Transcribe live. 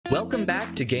Welcome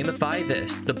back to Gamify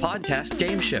This, the podcast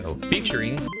game show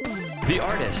featuring the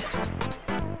artist,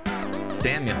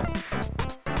 Samuel,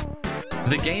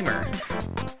 the gamer,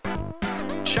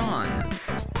 Sean,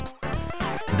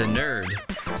 the nerd,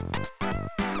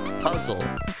 Puzzle.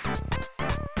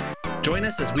 Join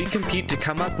us as we compete to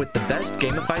come up with the best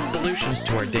gamified solutions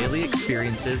to our daily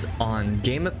experiences on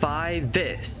Gamify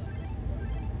This.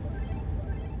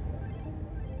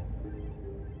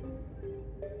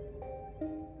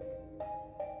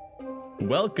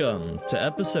 Welcome to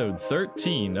episode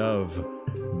 13 of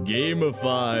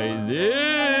Gamify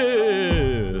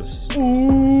This.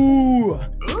 Ooh!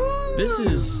 This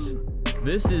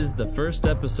is the first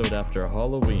episode after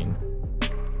Halloween.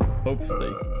 Hopefully.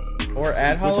 Or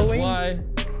at Halloween? Which is why...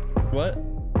 What?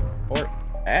 Or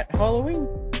at Halloween?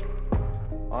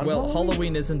 Well,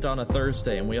 Halloween isn't on a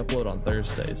Thursday, and we upload on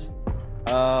Thursdays.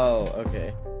 Oh,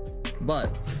 okay.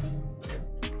 But...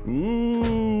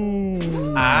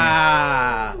 Ooh.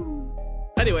 Ah!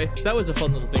 Anyway, that was a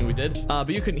fun little thing we did, but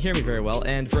you couldn't hear me very well,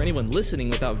 and for anyone listening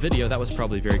without video, that was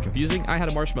probably very confusing. I had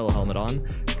a marshmallow helmet on,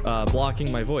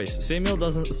 blocking my voice. Samuel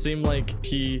doesn't seem like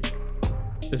he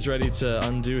is ready to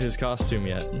undo his costume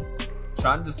yet.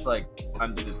 Sean just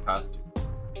undid his costume.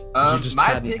 just My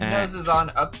had an pig nose is axe.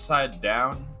 on upside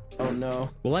down. Oh no.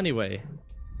 Well, anyway,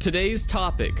 today's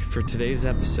topic for today's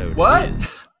episode What?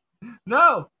 is...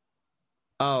 No!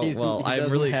 Oh, He well, I'm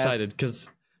doesn't really have- excited, because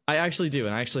I actually do,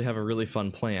 and I actually have a really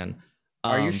fun plan.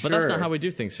 Are you But that's not sure? how we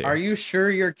do things here. Are you sure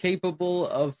you're capable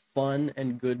of fun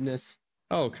and goodness?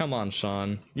 Oh, come on,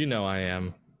 Sean. You know I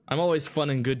am. I'm always fun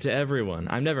and good to everyone.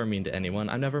 I'm never mean to anyone.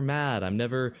 I'm never mad. I'm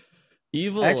never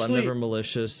evil. I'm Actually- never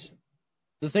malicious.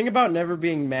 The thing about never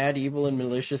being mad, evil, and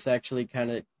malicious actually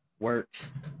kind of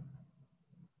works.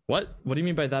 What? What do you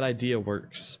mean by that idea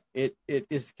works? It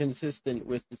is consistent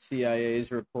with the CIA's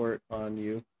report on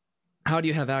you. How do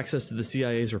you have access to the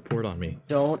CIA's report on me?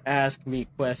 Don't ask me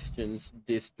questions,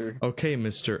 Dister. Okay,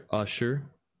 Mr. Usher.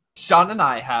 Sean and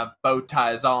I have bow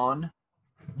ties on.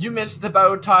 You missed the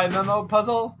bow tie memo,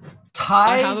 Puzzle?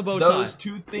 Tie I have a bow tie. those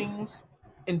two things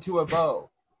into a bow.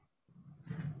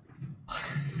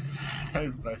 Hey,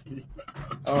 buddy.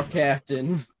 Oh,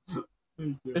 Captain.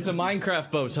 It's a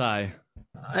Minecraft bow tie.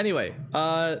 Anyway,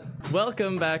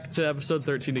 welcome back to episode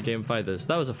 13 of Gamify This.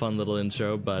 That was a fun little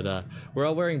intro, but we're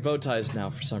all wearing bow ties now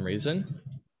for some reason.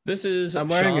 This is I'm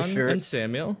wearing a Sean shirt. and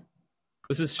Samuel.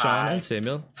 This is Sean Hi. and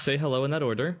Samuel. Say hello in that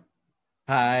order.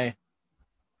 Hi.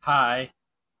 Hi.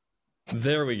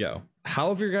 There we go. How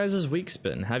have your guys' weeks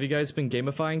been? Have you guys been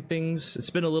gamifying things? It's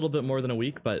been a little bit more than a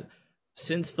week, but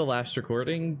since the last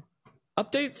recording,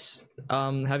 updates?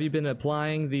 Have you been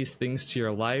applying these things to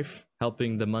your life?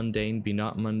 Helping the mundane be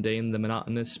not mundane, the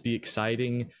monotonous be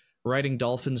exciting, riding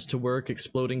dolphins to work,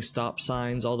 exploding stop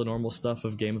signs, all the normal stuff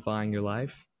of gamifying your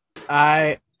life?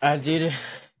 I did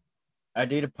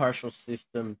a partial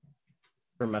system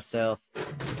for myself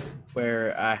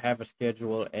where I have a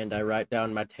schedule and I write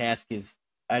down my tasks.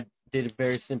 I did a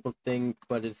very simple thing,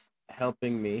 but it's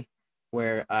helping me,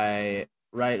 where I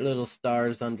write little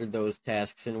stars under those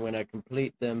tasks, and when I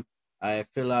complete them, I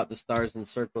fill out the stars and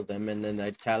circle them, and then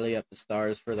I tally up the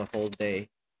stars for the whole day.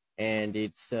 And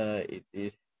it's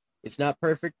not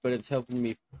perfect, but it's helping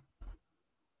me.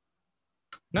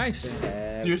 Nice.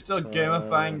 So you're still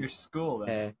gamifying your school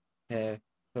then?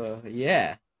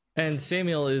 Yeah. And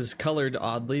Samuel is colored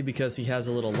oddly because he has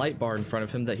a little light bar in front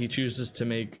of him that he chooses to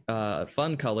make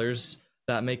fun colors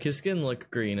that make his skin look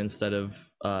green instead of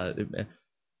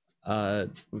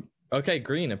okay,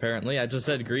 green apparently. I just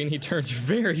said green, he turned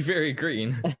very, very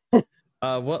green.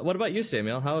 What about you,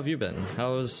 Samuel? How have you been?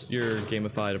 How has your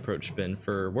gamified approach been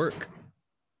for work?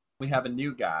 We have a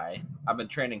new guy. I've been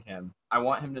training him. I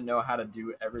want him to know how to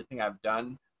do everything I've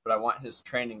done, but I want his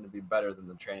training to be better than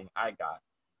the training I got.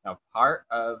 Now, part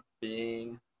of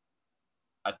being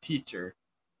a teacher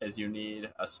is you need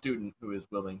a student who is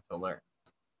willing to learn.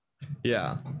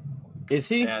 Yeah. Is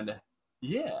he? And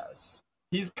yes,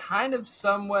 he's kind of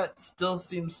somewhat still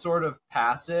seems sort of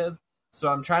passive. So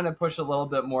I'm trying to push a little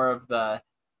bit more of the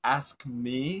ask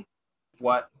me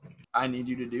what I need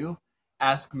you to do.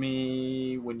 Ask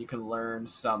me when you can learn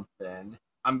something.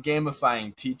 I'm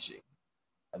gamifying teaching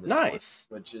at this Nice.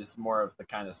 point, which is more of the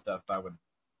kind of stuff I would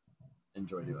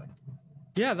enjoy doing.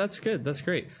 Yeah, that's good. That's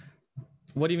great.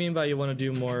 What do you mean by you want to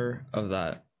do more of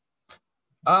that?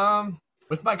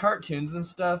 With my cartoons and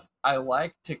stuff, I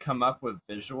like to come up with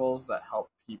visuals that help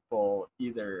people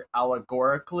either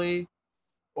allegorically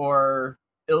or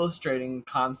illustrating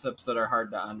concepts that are hard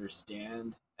to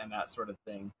understand and that sort of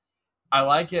thing. I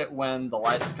like it when the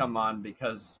lights come on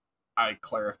because I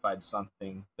clarified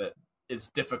something that is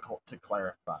difficult to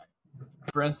clarify.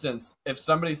 For instance, if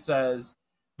somebody says,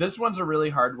 this one's a really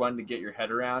hard one to get your head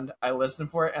around, I listen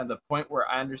for it, and the point where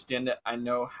I understand it, I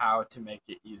know how to make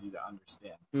it easy to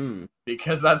understand.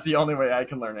 Because that's the only way I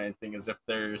can learn anything, is if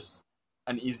there's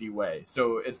an easy way.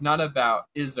 So it's not about,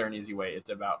 is there an easy way? It's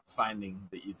about finding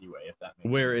the easy way, if that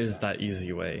makes Where sense. is that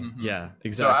easy way? Mm-hmm. Yeah,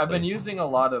 exactly. So I've been using a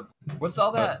lot of, what's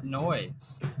all that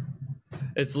noise?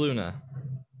 It's Luna.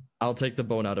 I'll take the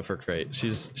bone out of her crate.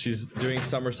 She's doing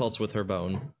somersaults with her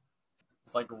bone.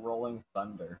 It's like rolling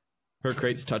thunder. Her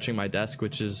crate's touching my desk,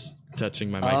 which is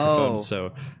touching my microphone,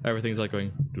 so everything's like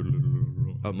going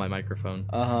up my microphone.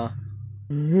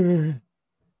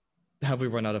 Have we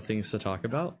run out of things to talk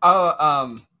about?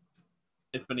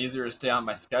 It's been easier to stay on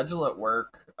my schedule at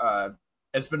work.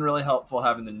 It's been really helpful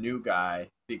having the new guy,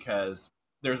 because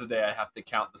there's a day I have to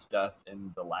count the stuff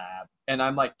in the lab, and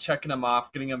I'm like checking them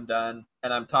off, getting them done,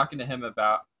 and I'm talking to him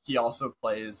about, he also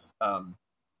plays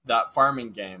that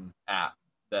farming game app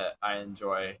that I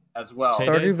enjoy as well.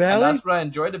 Stardew Valley? And that's what I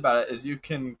enjoyed about it, is you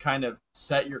can kind of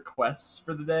set your quests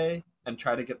for the day and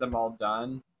try to get them all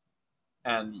done,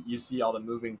 and you see all the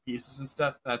moving pieces and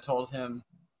stuff. And I told him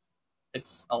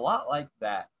it's a lot like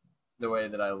that, the way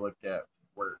that I look at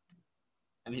work.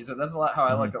 And he said that's a lot how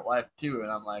I look at life too.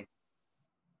 And I'm like,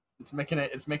 it's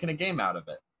making a game out of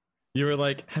it. You were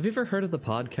like, have you ever heard of the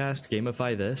podcast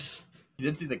Gamify This? You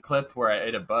did see the clip where I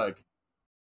ate a bug.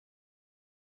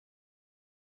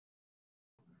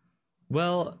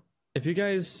 Well, if you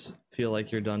guys feel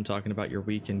like you're done talking about your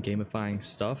week and gamifying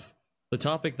stuff, the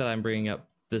topic that I'm bringing up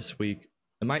this week,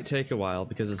 it might take a while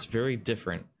because it's very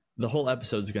different. The whole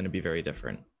episode's going to be very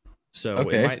different. So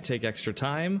it might take extra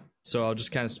time. So I'll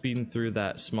just kind of speed through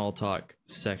that small talk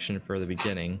section for the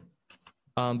beginning.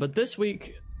 But this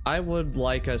week, I would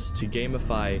like us to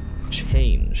gamify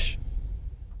change.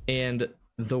 And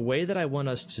the way that I want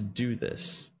us to do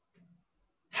this,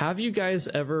 have you guys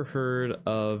ever heard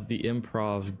of the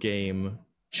improv game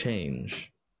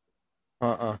Change?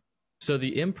 So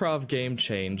the improv game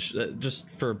Change, just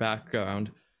for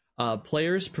background,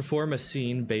 players perform a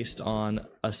scene based on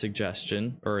a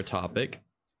suggestion or a topic,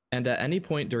 and at any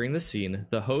point during the scene,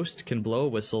 the host can blow a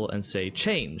whistle and say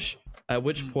change, at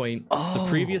which point the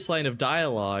previous line of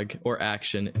dialogue or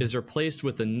action is replaced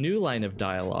with a new line of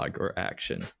dialogue or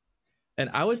action. And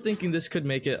I was thinking this could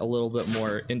make it a little bit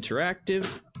more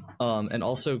interactive, and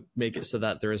also make it so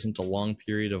that there isn't a long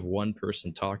period of one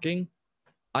person talking.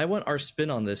 I want our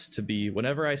spin on this to be,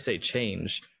 whenever I say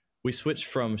change, we switch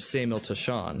from Samuel to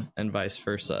Sean, and vice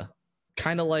versa.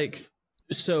 Kind of like,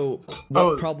 so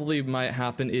what probably might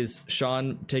happen is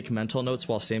Sean take mental notes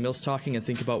while Samuel's talking and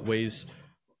think about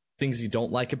things you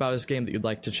don't like about his game that you'd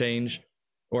like to change,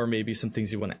 or maybe some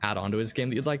things you want to add on to his game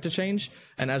that you'd like to change.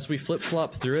 And as we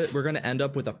flip-flop through it, we're going to end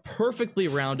up with a perfectly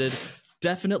rounded,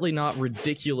 definitely not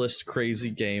ridiculous, crazy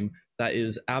game that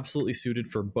is absolutely suited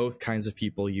for both kinds of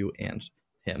people, you and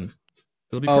him.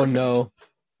 It'll be perfect. Oh, no.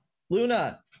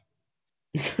 Luna!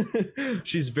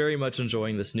 She's very much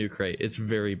enjoying this new crate. It's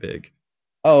very big.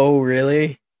 Oh,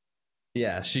 really?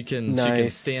 Yeah, she can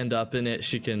stand up in it.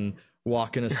 She can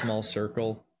walk in a small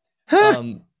circle.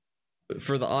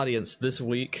 For the audience, this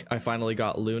week I finally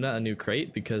got Luna a new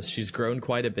crate because she's grown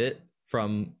quite a bit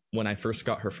from when I first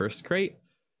got her first crate.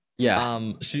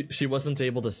 Yeah. She wasn't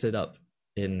able to sit up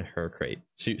in her crate.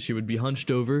 She would be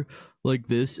hunched over like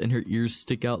this and her ears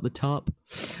stick out the top.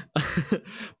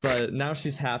 But now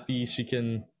she's happy. She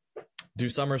can do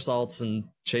somersaults and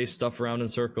chase stuff around in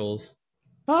circles.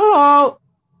 Oh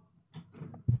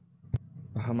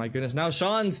my goodness. Now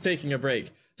Sean's taking a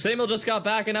break. Samuel just got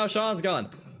back and now Sean's gone.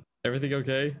 Everything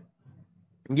okay?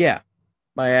 Yeah.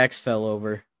 My axe fell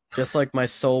over. Just like my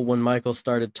soul when Michael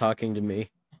started talking to me.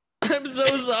 I'm so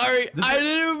sorry. I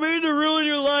didn't mean to ruin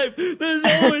your life.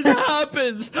 This always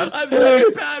happens. I'm such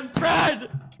a bad friend.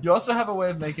 You also have a way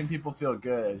of making people feel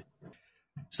good.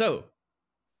 So,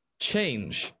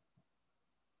 change.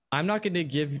 I'm not going to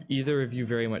give either of you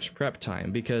very much prep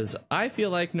time because I feel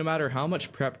like no matter how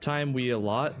much prep time we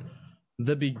allot,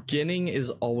 the beginning is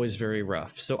always very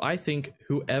rough. So I think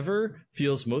whoever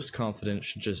feels most confident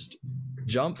should just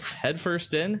jump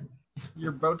headfirst in.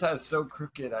 Your bow tie is so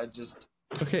crooked.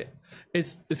 Okay,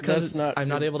 it's because I'm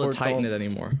not able to tighten it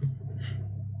anymore.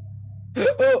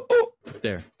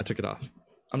 There, I took it off.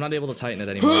 I'm not able to tighten it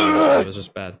anymore, so it was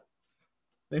just bad.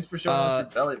 Thanks for showing us your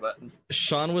belly button.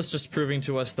 Sean was just proving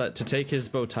to us that to take his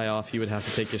bow tie off, he would have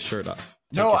to take his shirt off.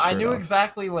 No, I knew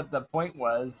exactly what the point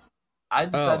was. I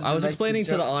was explaining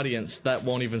to the audience that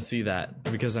won't even see that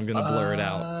because I'm gonna blur it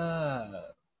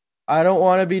out. I don't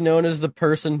want to be known as the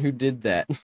person who did that.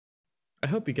 I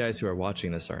hope you guys who are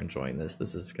watching this are enjoying this.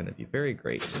 This is going to be very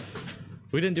great.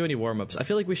 We didn't do any warm-ups. I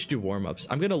feel like we should do warm-ups.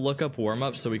 I'm gonna look up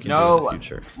warm-ups so we can do it No, in the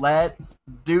future. let's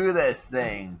do this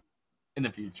thing in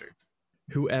the future.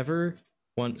 Whoever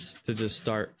wants to just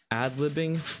start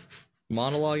ad-libbing,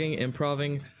 monologuing,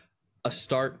 improving, a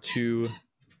start to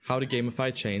how to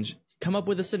gamify change, come up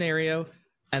with a scenario,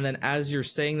 and then as you're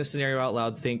saying the scenario out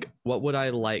loud, think, what would I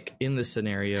like in this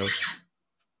scenario?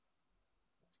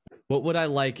 What would I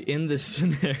like in this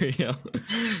scenario?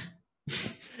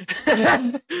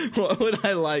 What would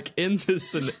I like in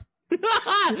this scenario?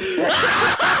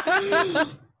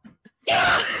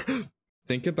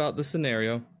 Think about the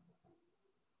scenario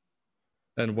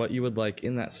and what you would like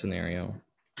in that scenario,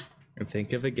 and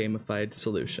think of a gamified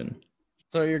solution.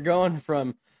 So you're going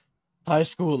from high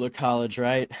school to college,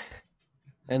 right?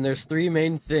 And there's 3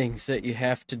 main things that you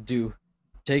have to do.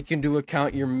 Take into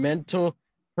account your mental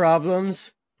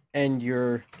problems and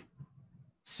your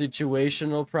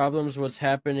situational problems, what's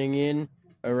happening in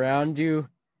around you,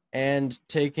 and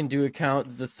take into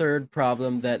account the 3rd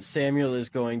problem that Samuel is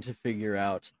going to figure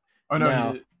out. Oh no!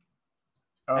 Now,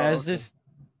 Okay. this,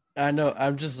 I know,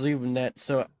 I'm just leaving that.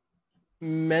 So,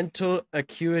 mental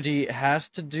acuity has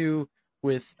to do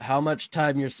with how much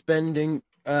time you're spending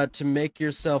to make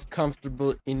yourself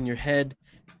comfortable in your head,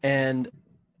 and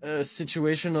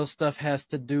situational stuff has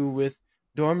to do with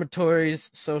dormitories,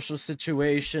 social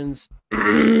situations,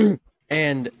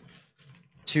 and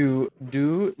to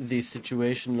do the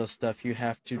situational stuff, you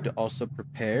have to also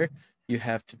prepare. You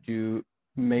have to do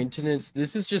maintenance.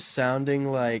 This is just sounding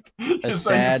like a You're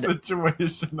sad saying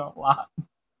situation a lot.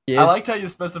 Yes, I liked how you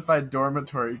specified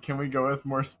dormitory. Can we go with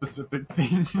more specific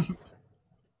things?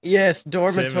 yes,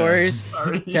 dormitories,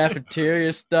 Sorry.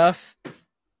 cafeteria stuff,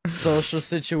 social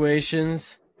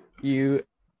situations. You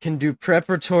can do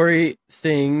preparatory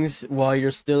things while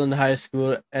you're still in high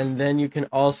school, and then you can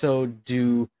also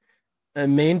do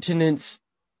maintenance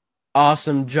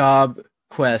awesome job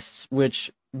quests,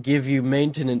 which give you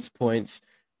maintenance points,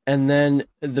 and then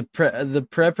the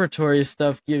preparatory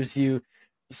stuff gives you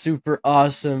super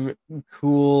awesome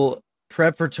cool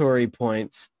preparatory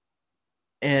points,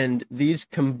 and these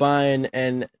combine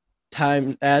and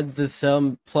time adds the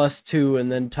sum +2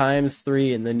 and then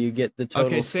 ×3, and then you get the total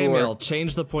Okay, score. Samuel,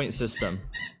 change the point system.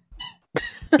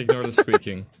 Ignore the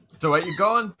squeaking. So what you're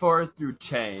going for through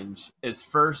change is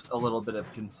first a little bit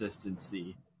of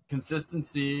consistency.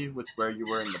 Consistency with where you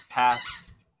were in the past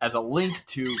as a link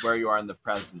to where you are in the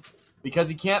present. Because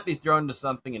you can't be thrown to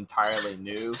something entirely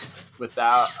new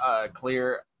without a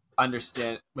clear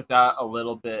without a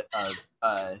little bit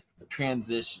of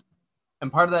transition.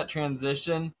 And part of that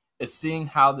transition is seeing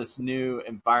how this new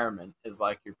environment is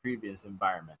like your previous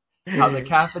environment. How the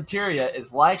cafeteria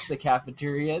is like the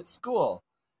cafeteria at school.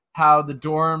 How the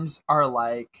dorms are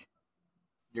like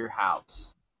your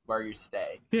house where you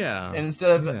stay. Yeah. And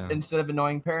instead of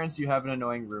annoying parents, you have an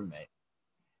annoying roommate.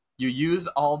 You use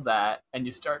all that and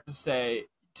you start to say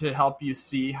to help you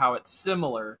see how it's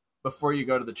similar before you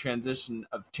go to the transition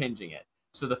of changing it.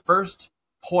 So the first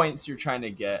points you're trying to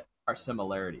get are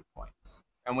similarity points.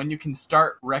 And when you can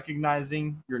start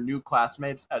recognizing your new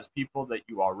classmates as people that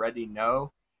you already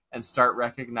know, and start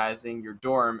recognizing your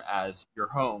dorm as your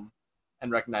home,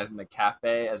 and recognizing the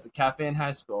cafe as the cafe in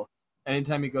high school,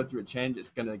 anytime you go through a change, it's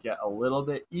going to get a little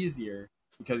bit easier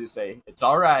because you say, it's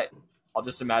all right. I'll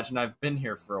just imagine I've been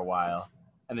here for a while.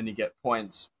 And then you get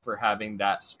points for having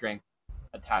that strength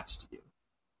attached to you.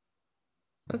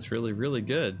 That's really, really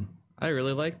good. I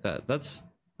really like that.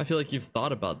 I feel like you've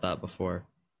thought about that before.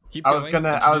 Keep I was going.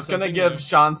 gonna give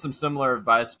Sean some similar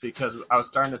advice because I was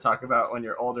starting to talk about when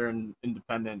you're older and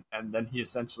independent, and then he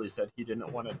essentially said he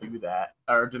didn't want to do that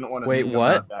or didn't want to. Wait,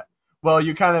 what? That. Well,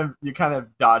 you kind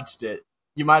of dodged it.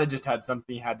 You might have just had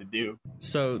something you had to do.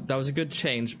 So that was a good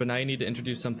change, but now you need to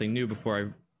introduce something new before I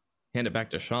hand it back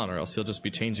to Sean, or else he'll just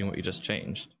be changing what you just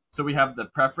changed. So we have the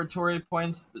preparatory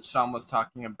points that Sean was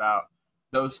talking about.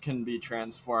 Those can be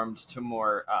transformed to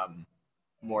more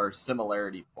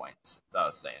similarity points, as I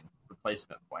was saying,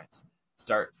 replacement points.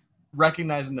 Start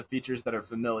recognizing the features that are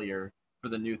familiar for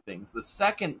the new things. The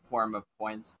second form of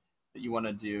points that you want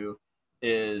to do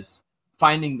is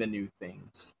finding the new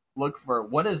things. Look for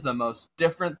what is the most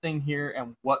different thing here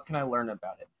and what can I learn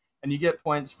about it. And you get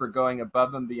points for going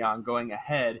above and beyond, going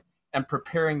ahead, and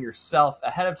preparing yourself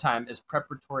ahead of time is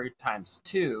preparatory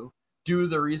 ×2. Do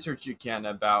the research you can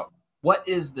about what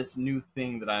is this new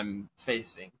thing that I'm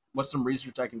facing. What's some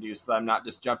research I can do so that I'm not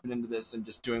just jumping into this and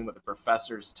just doing what the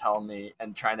professors tell me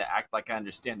and trying to act like I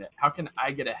understand it? How can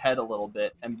I get ahead a little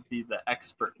bit and be the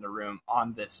expert in the room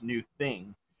on this new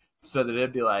thing so that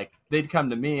it'd be like, they'd come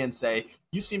to me and say,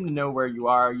 you seem to know where you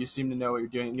are, you seem to know what you're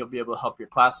doing, and you'll be able to help your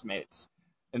classmates.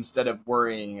 instead of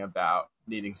worrying about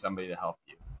needing somebody to help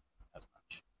you as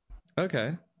much.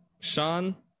 Okay.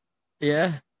 Sean,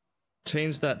 Yeah.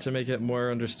 change that to make it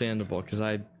more understandable, because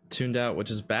I tuned out, which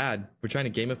is bad. We're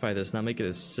trying to gamify this, not make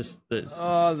it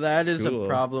Oh, that is a school.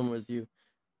 problem with you.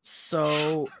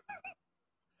 So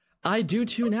I do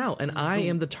tune out, and I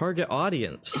am the target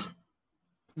audience.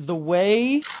 the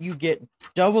way you get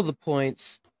double the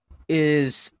points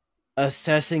is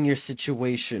assessing your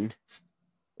situation.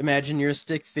 Imagine you're a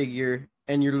stick figure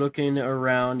and you're looking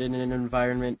around in an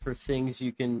environment for things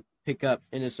you can pick up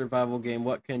in a survival game.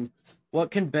 What can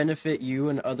benefit you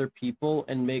and other people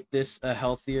and make this a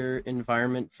healthier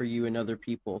environment for you and other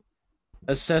people?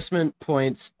 Assessment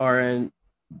points are an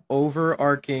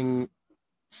overarching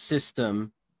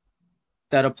system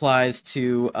that applies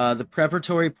to the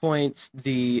preparatory points,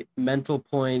 the mental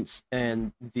points,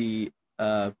 and the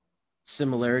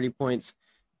similarity points,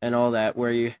 and all that.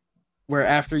 Where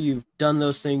after you've done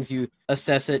those things, you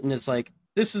assess it, and it's like,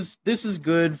 this is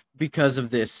good because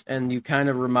of this, and you kind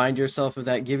of remind yourself of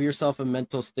that. Give yourself a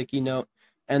mental sticky note,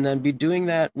 and then be doing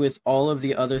that with all of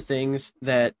the other things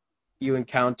that you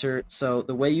encounter. So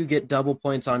the way you get double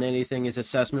points on anything is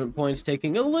assessment points,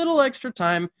 taking a little extra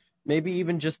time, maybe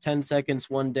even just 10 seconds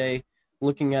one day,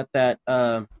 looking at that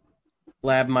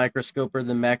lab microscope or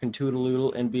the Mac and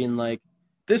Toodle-Oodle and being like,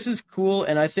 this is cool,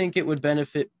 and I think it would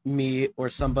benefit me or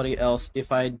somebody else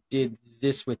if I did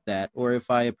this with that, or if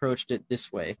I approached it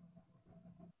this way.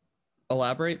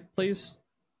 Elaborate, please.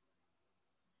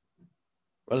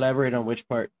 Elaborate on which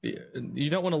part? You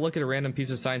don't want to look at a random piece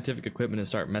of scientific equipment and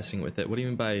start messing with it. What do you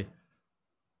mean by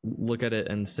look at it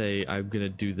and say, I'm going to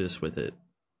do this with it?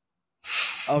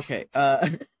 Okay,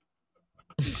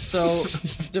 so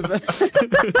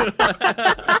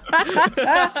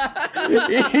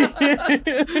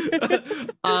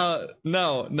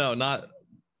no.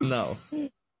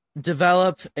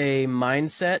 Develop a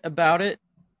mindset about it.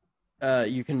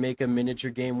 You can make a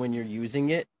miniature game when you're using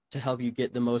it to help you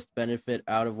get the most benefit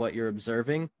out of what you're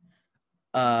observing,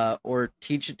 or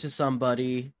teach it to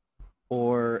somebody,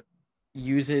 or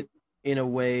use it in a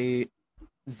way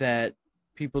that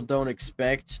people don't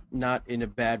expect, not in a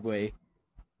bad way.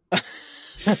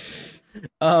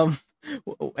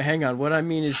 Hang on. What I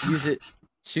mean is use it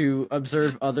to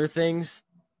observe other things,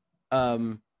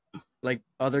 like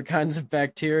other kinds of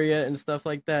bacteria and stuff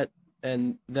like that,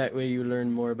 and that way you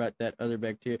learn more about that other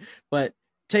bacteria. But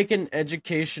take an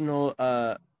educational,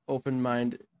 open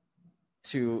mind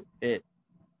to it,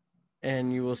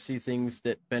 and you will see things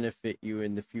that benefit you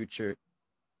in the future.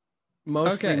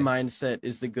 Mostly Okay. mindset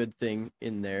is the good thing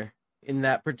in there, in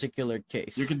that particular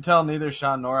case. You can tell neither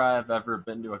Sean nor I have ever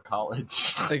been to a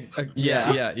college.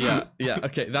 Yeah.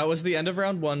 Okay, that was the end of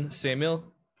round 1. Samuel,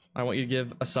 I want you to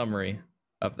give a summary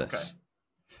of this. Okay.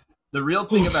 The real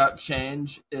thing about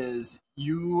change is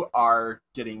you are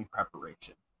getting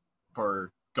preparation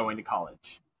for going to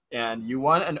college. And you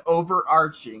want an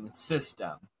overarching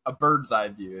system, a bird's eye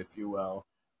view, if you will,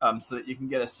 so that you can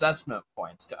get assessment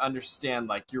points to understand,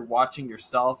 like, you're watching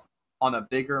yourself on a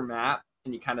bigger map,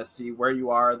 and you kind of see where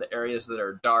you are, the areas that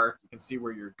are dark, you can see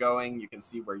where you're going, you can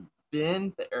see where you've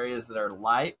been, the areas that are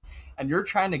light, and you're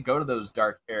trying to go to those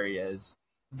dark areas,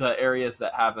 the areas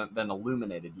that haven't been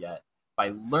illuminated yet,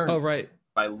 by learning. Oh, right.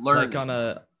 By learning.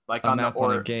 Like on a map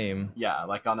on a game. Yeah,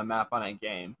 like on a map on a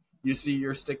game. You see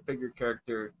your stick figure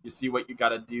character, you see what you got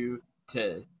to do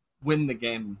to win the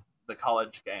game, the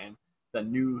college game, the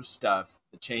new stuff,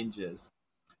 the changes.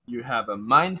 You have a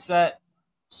mindset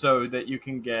so that you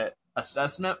can get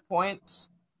assessment points.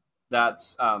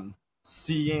 That's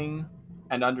seeing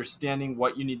and understanding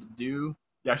what you need to do.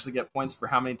 You actually get points for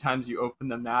how many times you open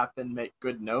the map and make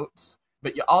good notes.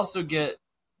 But you also get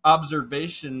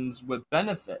observations with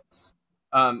benefits.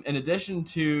 In addition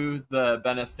to the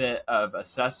benefit of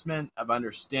assessment, of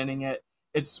understanding it,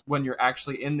 it's when you're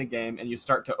actually in the game and you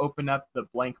start to open up the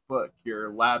blank book, your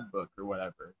lab book or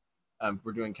whatever, if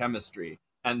we're doing chemistry,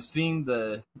 and seeing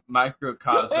the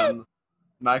microcosm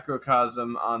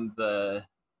on the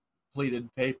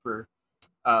pleated paper,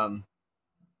 and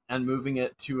moving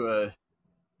it to a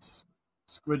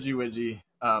squidgy-widgy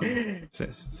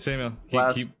Samuel,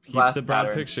 keep glass the broad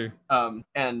pattern. picture.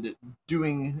 And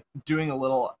doing a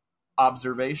little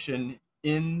observation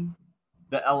in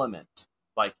the element,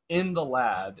 like in the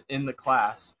lab, in the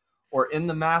class, or in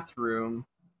the math room,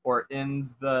 or in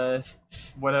the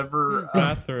whatever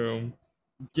bathroom.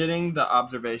 Getting the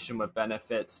observation with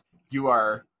benefits. You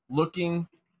are looking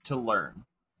to learn.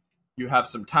 You have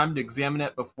some time to examine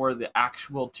it before the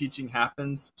actual teaching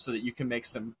happens so that you can make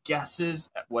some guesses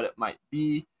at what it might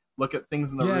be. Look at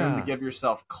things in the room to give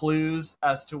yourself clues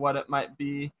as to what it might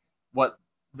be, what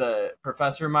the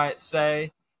professor might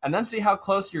say, and then see how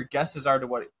close your guesses are to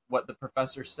what the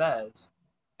professor says,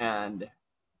 and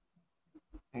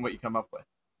what you come up with.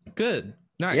 Good.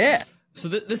 Nice. Yeah. So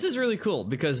this is really cool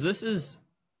because this is...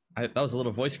 that was a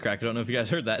little voice crack. I don't know if you guys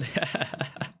heard that.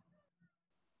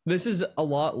 This is a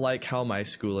lot like how my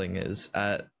schooling is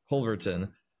at Culverton.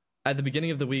 At the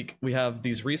beginning of the week, we have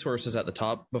these resources at the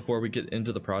top before we get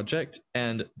into the project,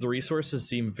 and the resources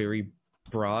seem very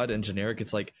broad and generic.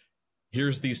 It's like,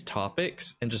 here's these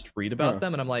topics, and just read about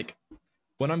them. And I'm like,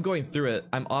 when I'm going through it,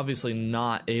 I'm obviously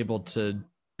not able to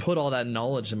put all that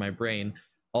knowledge in my brain,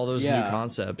 all those new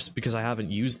concepts, because I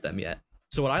haven't used them yet.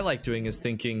 So what I like doing is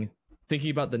thinking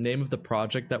about the name of the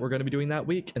project that we're going to be doing that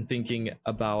week, and thinking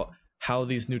about how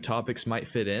these new topics might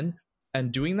fit in,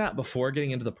 and doing that before getting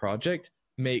into the project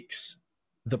makes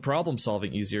the problem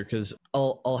solving easier, because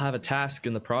I'll have a task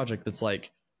in the project that's like,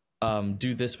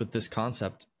 do this with this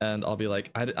concept, and I'll be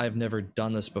like, I've never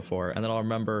done this before, and then I'll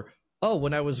remember, oh,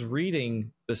 when I was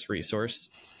reading this resource,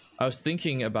 I was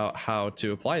thinking about how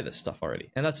to apply this stuff already.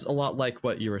 And that's a lot like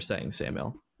what you were saying,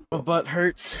 Samuel. My butt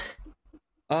hurts.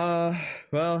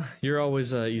 Well, you're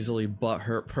always a easily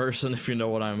butthurt person, if you know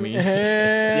what I mean.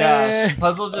 Yeah,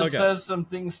 Puzzle just says some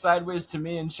things sideways to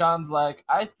me, and Sean's like,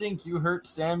 I think you hurt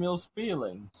Samuel's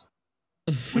feelings.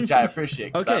 Which I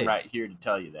appreciate, because I'm right here to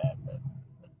tell you that. But...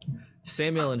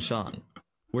 Samuel and Sean,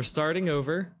 we're starting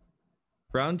over.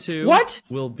 Round 2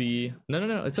 will be...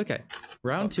 No, it's okay.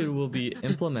 Round 2 will be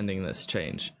implementing this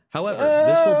change. However,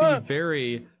 this will be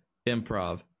very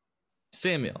improv.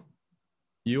 Samuel,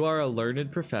 you are a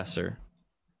learned professor.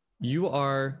 You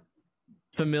are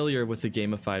familiar with the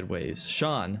gamified ways.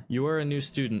 Sean, you are a new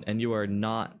student, and you are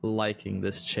not liking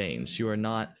this change. You are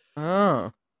not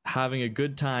having a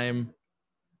good time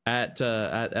at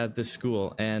this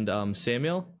school. And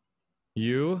Samuel,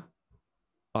 you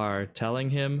are telling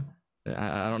him...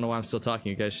 I don't know why I'm still talking.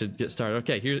 You guys should get started.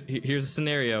 Okay, here's a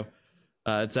scenario.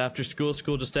 It's after school.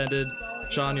 School just ended.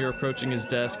 Sean, you're approaching his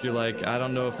desk. You're like, I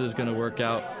don't know if this is going to work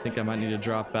out. I think I might need to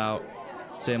drop out.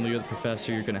 Samuel, you're the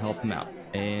professor. You're going to help him out.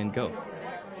 And go.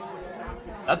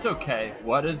 That's okay.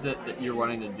 What is it that you're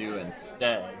wanting to do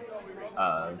instead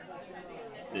of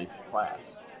this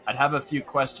class? I'd have a few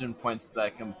question points that I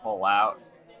can pull out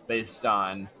based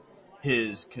on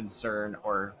his concern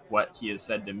or what he has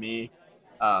said to me.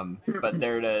 But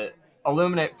they're to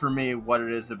illuminate for me what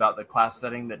it is about the class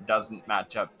setting that doesn't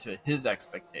match up to his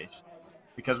expectations.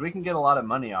 Because we can get a lot of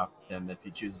money off of him if he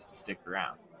chooses to stick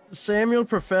around. Samuel,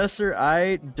 Professor,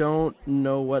 I don't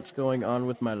know what's going on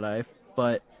with my life,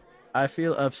 but I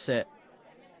feel upset.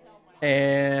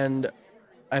 And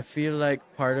I feel like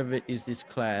part of it is this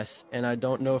class, and I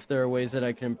don't know if there are ways that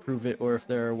I can improve it, or if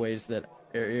there are ways that,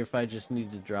 or if I just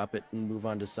need to drop it and move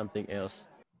on to something else.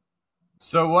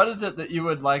 So what is it that you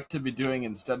would like to be doing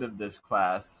instead of this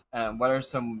class? And what are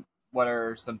some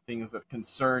things that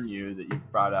concern you that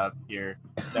you've brought up here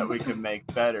that we can make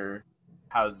better?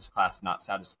 How is this class not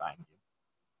satisfying you?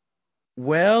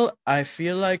 Well, I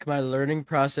feel like my learning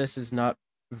process is not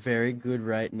very good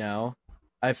right now.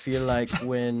 I feel like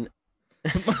when...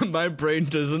 My brain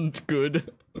isn't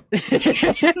good.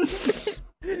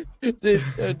 Do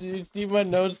you see my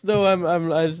notes though?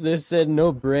 I just said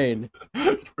no brain.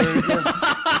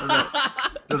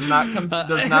 Does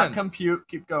not compute.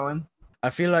 Keep going. I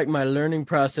feel like my learning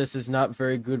process is not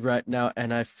very good right now,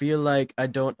 and I feel like I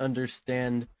don't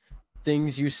understand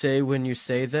things you say when you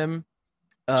say them.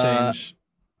 Change.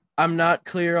 I'm not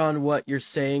clear on what you're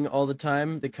saying all the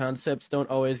time. The concepts don't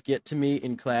always get to me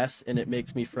in class, and it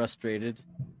makes me frustrated.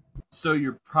 So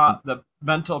the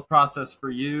mental process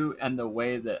for you and the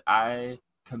way that I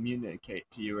communicate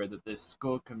to you, or that this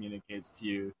school communicates to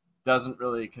you, doesn't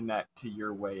really connect to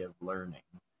your way of learning.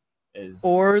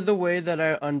 Or the way that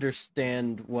I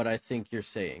understand what I think you're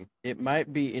saying. It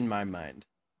might be in my mind.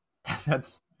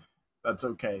 That's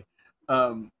okay.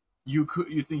 You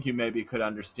think you maybe could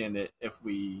understand it if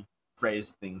we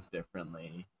phrase things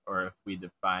differently, or if we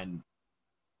define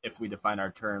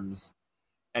our terms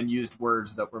and used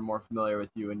words that were more familiar with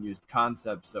you and used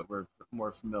concepts that were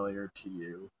more familiar to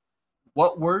you.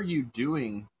 What were you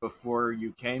doing before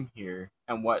you came here?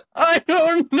 And what... I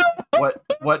don't know!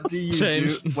 What do you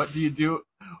Change. do? What do you do?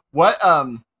 What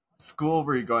school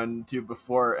were you going to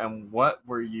before, and what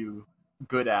were you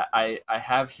good at? I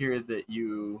have here that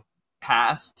you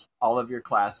passed all of your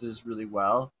classes really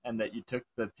well, and that you took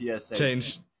the PSA.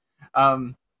 Change.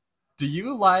 Do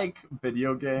you like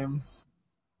video games?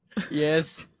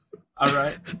 Yes. All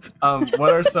right.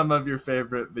 What are some of your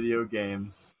favorite video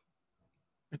games?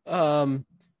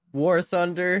 War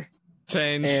Thunder.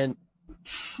 Change. And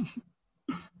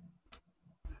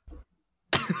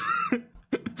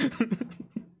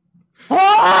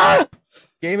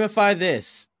Gamify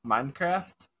this.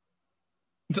 Minecraft?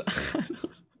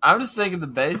 I'm just taking the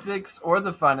basics or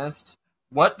the funnest.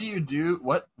 What do you do?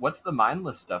 What's the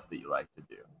mindless stuff that you like to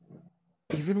do?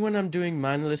 Even when I'm doing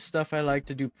mindless stuff, I like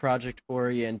to do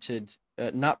project-oriented,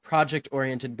 not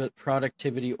project-oriented, but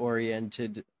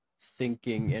productivity-oriented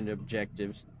thinking and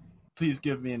objectives. Please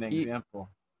give me an example.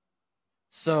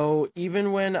 So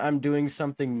even when I'm doing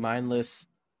something mindless,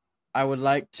 I would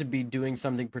like to be doing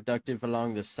something productive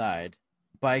along the side.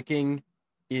 Biking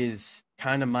is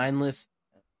kind of mindless,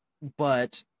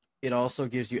 but it also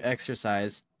gives you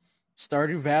exercise.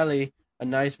 Stardew Valley, a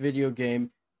nice video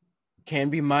game, can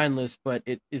be mindless, but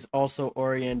it is also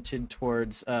oriented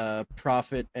towards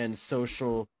profit and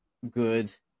social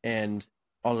good and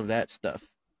all of that stuff.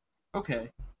 Okay.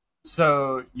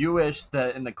 So you wish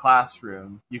that in the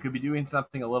classroom you could be doing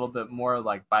something a little bit more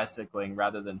like bicycling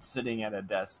rather than sitting at a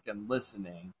desk and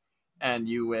listening. And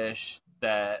you wish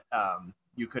that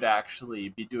you could actually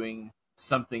be doing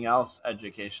something else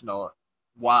educational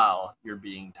while you're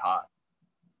being taught.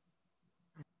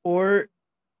 Or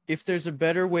if there's a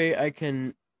better way, I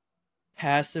can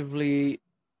passively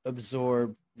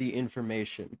absorb the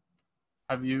information.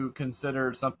 Have you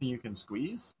considered something you can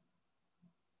squeeze?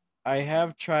 I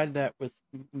have tried that with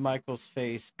Michael's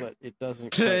face, but it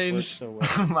doesn't quite work Change. so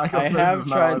well. Michael's I face have is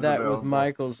not tried always that with available.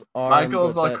 Michael's arm.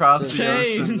 Michael's but that across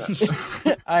doesn't- the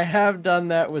ocean. I have done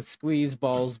that with squeeze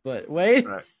balls, but wait.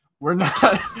 Right. We're not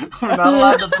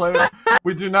allowed to play.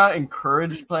 We do not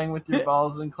encourage playing with your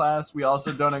balls in class. We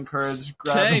also don't encourage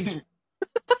grabbing. Change.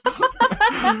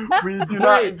 We do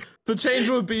not. Wait, the change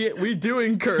would be we do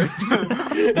encourage.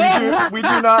 We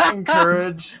do not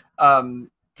encourage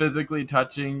physically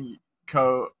touching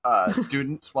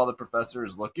students while the professor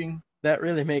is looking. That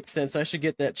really makes sense. I should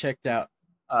get that checked out.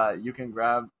 You can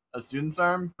grab a student's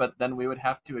arm, but then we would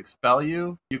have to expel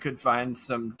you. You could find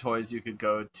some toys. You could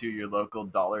go to your local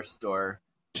dollar store.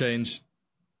 Change.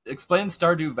 Explain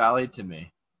Stardew Valley to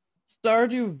me.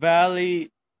 Stardew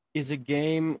Valley is a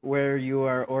game where you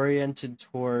are oriented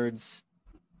towards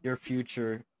your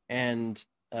future and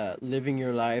living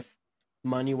your life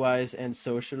money-wise and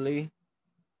socially.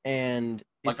 And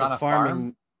Like it's on a a farming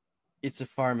farm? It's a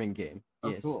farming game. Oh,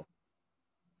 yes. cool.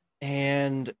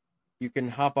 And you can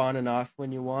hop on and off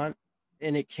when you want,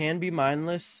 and it can be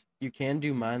mindless. You can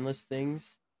do mindless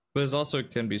things. But it also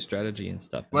can be strategy and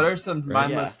stuff. What are some Right.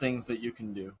 mindless things that you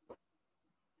can do?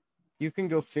 You can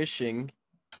go fishing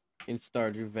in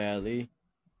Stardew Valley.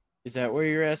 Is that what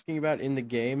you're asking about in the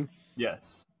game?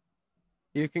 Yes.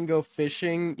 You can go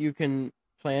fishing. You can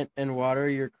plant and water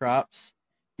your crops.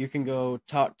 You can go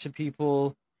talk to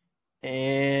people,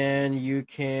 and you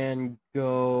can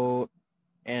go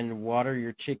and water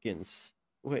your chickens.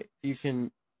 Wait, you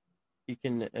can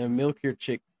milk your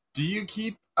chick. Do you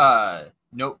keep a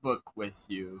notebook with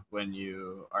you when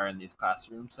you are in these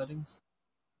classroom settings?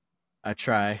 I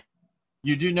try.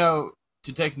 You do know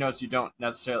to take notes, you don't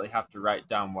necessarily have to write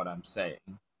down what I'm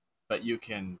saying, but you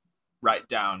can write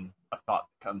down a thought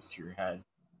that comes to your head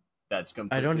that's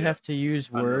completely I don't have to use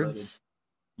unrelated. words.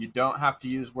 You don't have to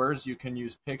use words. You can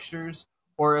use pictures,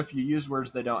 or if you use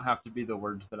words, they don't have to be the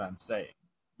words that I'm saying.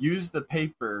 Use the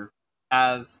paper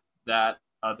as that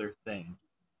other thing.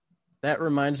 That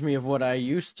reminds me of what I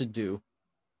used to do.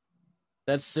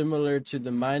 That's similar to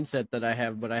the mindset that I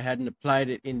have, but I hadn't applied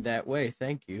it in that way.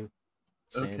 Thank you,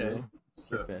 Samuel, Okay.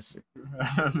 So, Professor.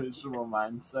 visual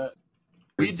mindset.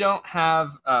 We don't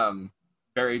have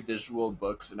very visual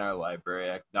books in our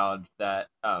library. I acknowledge that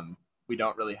we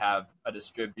don't really have a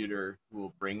distributor who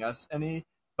will bring us any,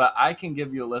 but I can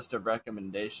give you a list of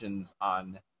recommendations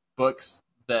on books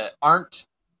that aren't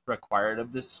required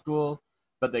of this school,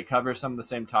 but they cover some of the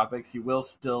same topics. You will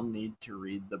still need to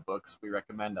read the books. We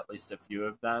recommend at least a few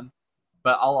of them,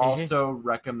 but I'll also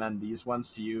recommend these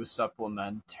ones to you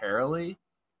supplementarily.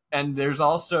 And there's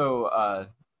also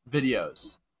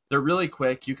videos. They're really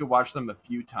quick. You could watch them a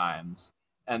few times,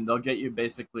 and they'll get you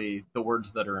basically the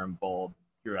words that are in bold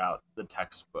throughout the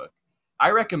textbook.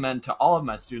 I recommend to all of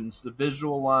my students the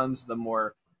visual ones, the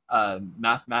more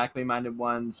mathematically minded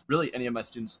ones, really any of my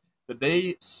students, that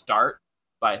they start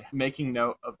by making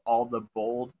note of all the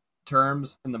bold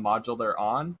terms in the module they're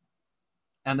on,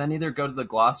 and then either go to the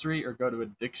glossary or go to a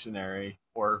dictionary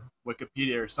or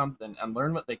Wikipedia or something and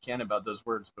learn what they can about those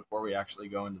words before we actually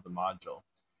go into the module.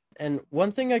 And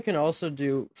one thing I can also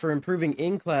do for improving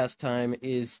in-class time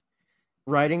is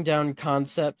writing down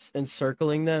concepts and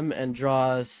circling them and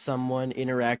draw someone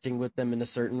interacting with them in a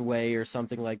certain way or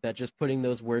something like that. Just putting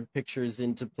those word pictures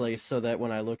into place so that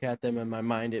when I look at them in my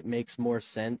mind, it makes more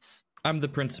sense. I'm the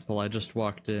principal. I just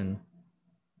walked in.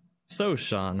 So,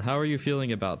 Sean, how are you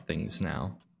feeling about things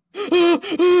now? The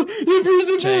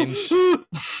principal!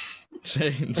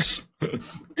 Change.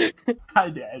 Hi,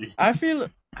 Daddy. I feel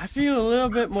a little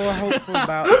bit more hopeful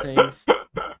about things.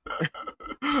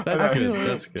 That's good.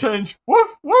 That's good. Change.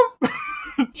 Woof woof.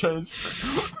 Change.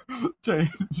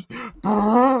 Change.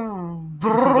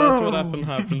 That's what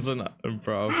happens in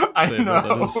improv. I Say what know.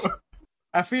 that is.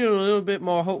 I feel a little bit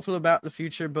more hopeful about the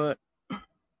future, but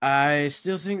I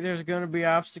still think there's going to be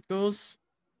obstacles.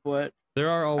 But There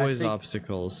are always think-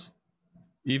 obstacles.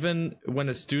 Even when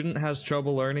a student has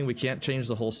trouble learning, we can't change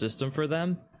the whole system for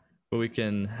them, but we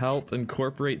can help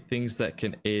incorporate things that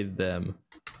can aid them.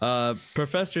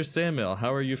 Professor Samuel,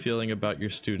 how are you feeling about your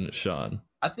student Sean?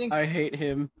 I think I hate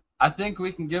him.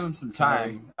 we can give him some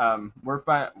time. We're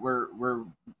fine. We're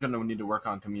gonna need to work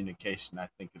on communication. I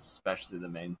think is especially the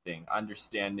main thing.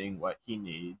 Understanding what he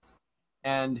needs,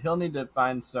 and he'll need to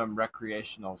find some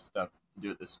recreational stuff to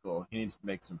do at the school. He needs to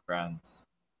make some friends.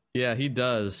 Yeah, he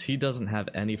does. He doesn't have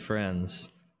any friends.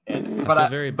 And, feel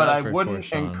very bad I for wouldn't poor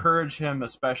Sean. encourage him,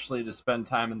 especially to spend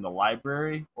time in the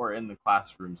library or in the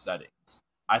classroom settings.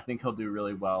 I think he'll do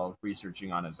really well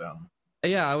researching on his own.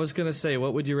 Yeah, I was gonna say,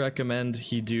 what would you recommend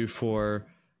he do for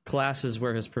classes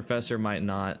where his professor might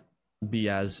not be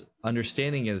as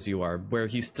understanding as you are, where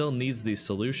he still needs these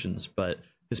solutions, but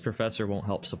his professor won't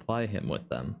help supply him with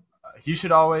them? He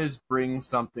should always bring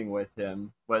something with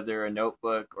him, whether a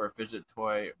notebook or a fidget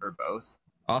toy or both.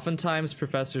 Oftentimes,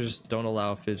 professors don't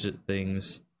allow fidget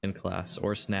things in class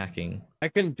or snacking. I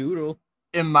can doodle.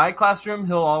 In my classroom,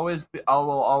 I will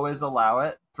always allow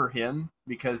it for him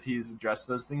because he's addressed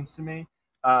those things to me.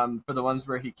 For the ones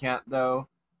where he can't, though,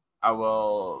 I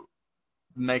will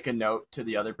make a note to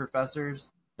the other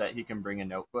professors that he can bring a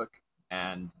notebook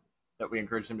and that we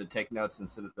encourage him to take notes and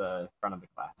sit at the front of the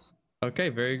class. Okay,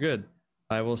 very good.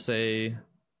 I will say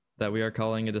that we are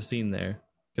calling it a scene there,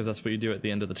 because that's what you do at the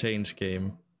end of the change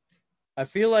game. I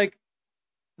feel like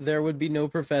there would be no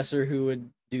professor who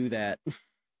would do that.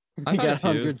 I've We had a got few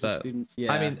hundreds of that- students.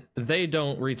 Yeah. I mean, they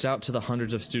don't reach out to the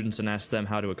hundreds of students and ask them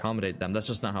how to accommodate them. That's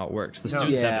just not how it works. The No.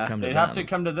 students have Yeah. to come to They them. have to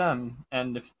come to them,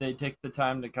 and if they take the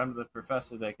time to come to the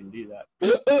professor, they can do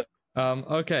that.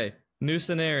 Okay, new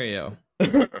scenario.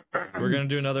 We're gonna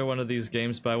do another one of these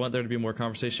games, but I want there to be more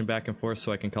conversation back and forth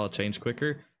so I can call a change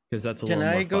quicker, because that's a Can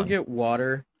little more I go fun. get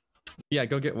water? Yeah,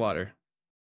 go get water.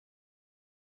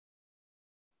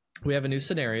 We have a new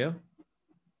scenario.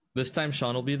 This time,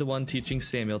 Sean will be the one teaching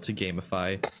Samuel to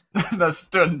gamify. The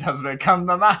student has become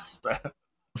the master.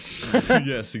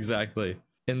 Yes, exactly.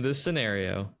 In this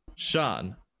scenario,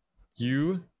 Sean,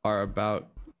 you are about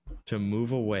to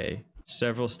move away,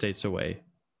 several states away,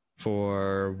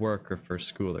 for work or for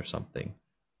school or something.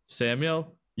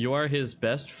 Samuel, you are his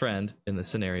best friend in this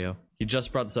scenario. He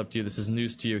just brought this up to you. This is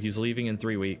news to you. He's leaving in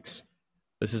 3 weeks.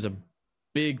 This is a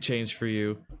big change for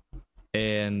you,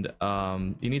 and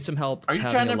you need some help Are you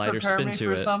having trying a to lighter prepare spin me to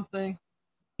for it. something?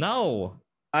 No.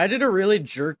 I did a really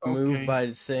jerk Okay. move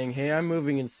by saying, "Hey, I'm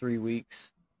moving in 3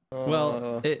 weeks."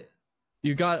 Well,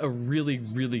 you got a really,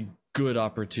 really good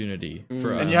opportunity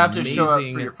for Mm. And you have to show up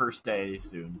amazing- for your first day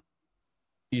soon.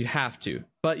 You have to,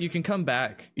 but you can come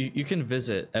back. You can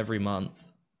visit every month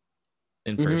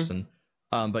in Mhm. person,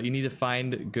 but you need to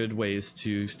find good ways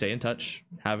to stay in touch,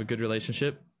 have a good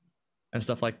relationship, and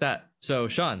stuff like that. So,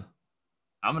 Sean,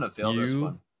 I'm gonna fail this You-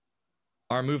 one.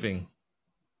 are moving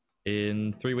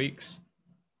in 3 weeks.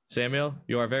 Samuel,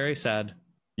 you are very sad.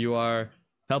 You are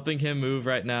helping him move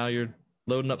right now. You're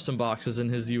loading up some boxes in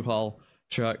his U-Haul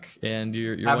truck, and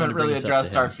you're wanting Haven't to bring really this up to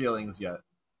addressed our him. feelings yet.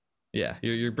 Yeah,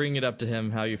 you're bringing it up to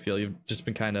him how you feel. You've just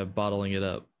been kind of bottling it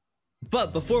up.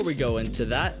 But before we go into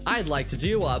that, I'd like to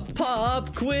do a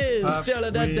pop quiz. Pop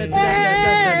quiz.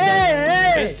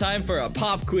 It's time for a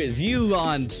pop quiz. You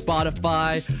on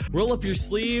Spotify, roll up your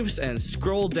sleeves and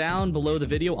scroll down below the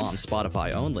video on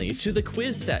Spotify only to the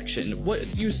quiz section.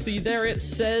 What you see there, it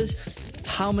says,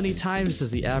 how many times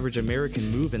does the average American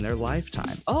move in their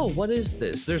lifetime? Oh, what is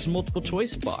this? There's a multiple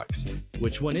choice box.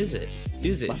 Which one is it?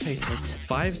 Is it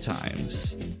 5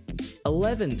 times,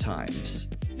 11 times,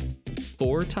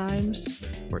 4 times,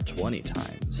 or 20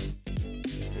 times?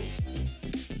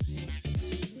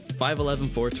 5, 11,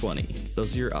 4, 20.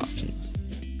 Those are your options.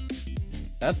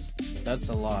 That's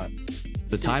a lot.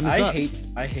 The time is up.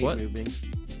 I hate What? moving.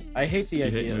 I hate the You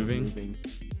hate idea moving? of moving.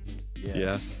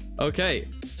 Yeah. Okay,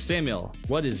 Samuel,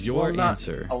 what is your Well, not-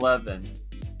 answer? 11.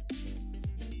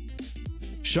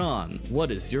 Sean,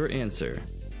 what is your answer?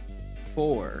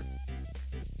 4.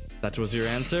 That was your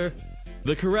answer?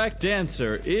 The correct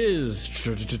answer is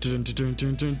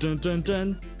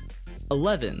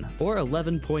 11 or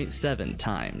 11.7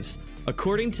 times.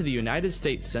 According to the United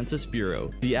States Census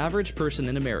Bureau, the average person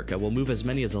in America will move as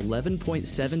many as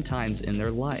 11.7 times in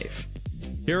their life.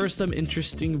 Here are some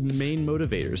interesting main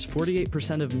motivators.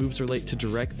 48% of moves relate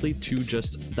directly to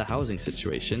just the housing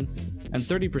situation, and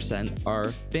 30% are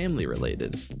family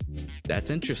related. That's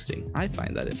interesting. I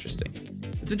find that interesting.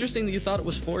 It's interesting that you thought it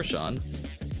was 4, Sean.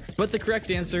 But the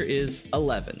correct answer is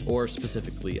 11, or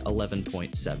specifically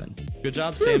 11.7. Good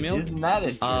job, Samuel. Isn't that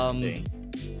interesting?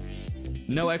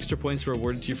 No extra points were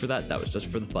awarded to you for that. That was just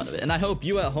for the fun of it. And I hope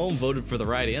you at home voted for the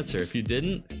right answer. If you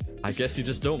didn't, I guess you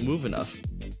just don't move enough.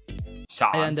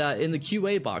 Sean. And in the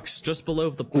QA box, just below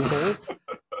the poll,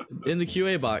 in the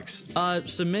QA box,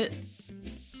 submit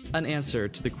an answer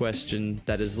to the question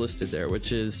that is listed there,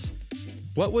 which is,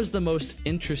 what was the most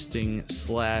interesting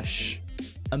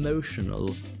 / emotional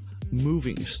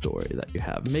moving story that you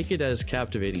have? Make it as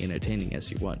captivating and entertaining as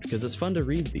you want, because it's fun to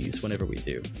read these whenever we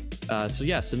do. So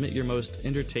yeah, submit your most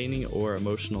entertaining or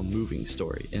emotional moving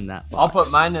story in that box. I'll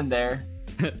put mine in there.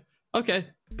 Okay,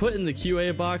 put in the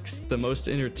QA box the most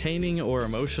entertaining or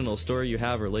emotional story you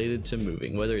have related to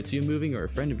moving, whether it's you moving or a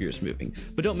friend of yours moving.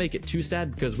 But don't make it too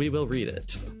sad, because we will read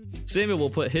it. Samuel will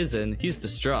put his in. He's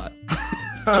distraught.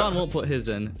 Sean won't put his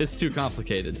in. It's too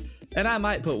complicated. And I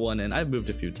might put one in. I've moved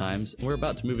a few times, and we're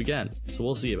about to move again, so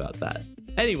we'll see about that.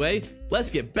 Anyway, let's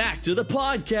get back to the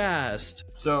podcast.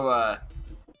 So,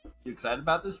 you excited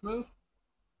about this move?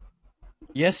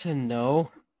 Yes and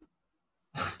no.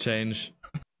 Change.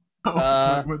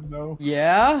 With no.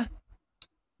 Yeah,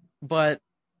 but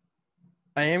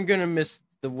I am gonna miss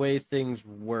the way things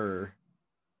were.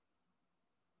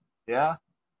 Yeah?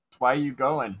 Why are you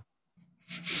going?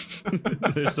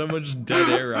 There's so much dead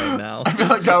air right now. I feel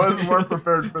like I was more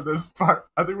prepared for this part.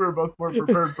 I think we were both more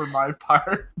prepared for my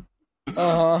part.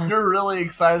 You're really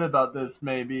excited about this,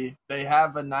 maybe. They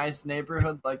have a nice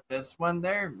neighborhood like this one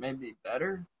there, maybe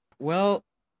better. Well,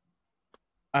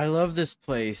 I love this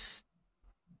place,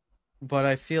 but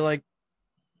I feel like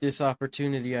this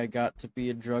opportunity I got to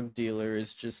be a drug dealer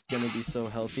is just gonna be so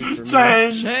healthy for me.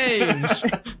 Change.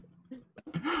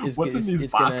 What's in these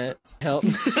boxes? Help.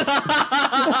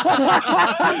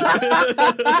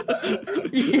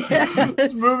 Yes.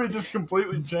 This movie just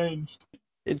completely changed.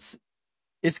 It's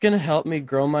gonna help me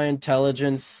grow my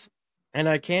intelligence, and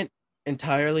I can't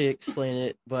entirely explain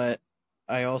it, but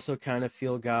I also kind of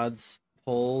feel God's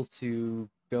pull to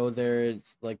go there.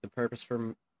 It's like the purpose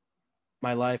for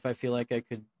my life. I feel like I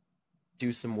could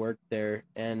do some work there,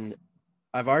 and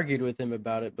I've argued with him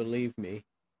about it, believe me.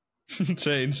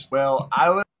 Change. Well,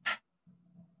 I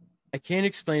can't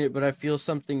explain it, but I feel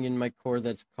something in my core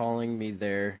that's calling me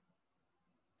there.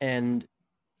 And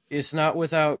it's not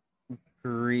without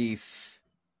grief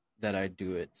that I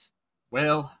do it.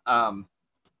 Well,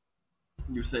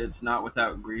 you say it's not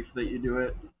without grief that you do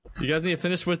it. You guys need to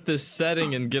finish with this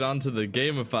setting and get onto the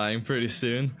gamifying pretty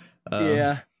soon.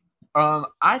 Yeah.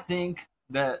 I think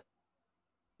that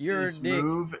You're this a dick.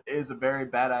 move is a very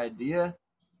bad idea.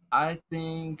 I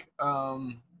think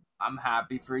I'm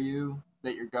happy for you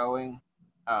that you're going.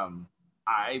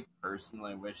 I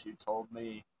personally wish you told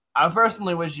me. I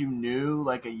personally wish you knew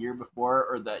like a year before,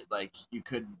 or that like you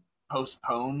could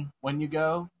postpone when you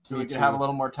go, so Me we could too. have a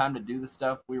little more time to do the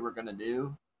stuff we were gonna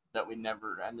do that we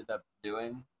never ended up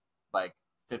doing, like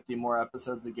 50 more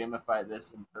episodes of Gamify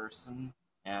This in person,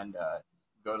 and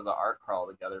go to the art crawl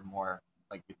together more,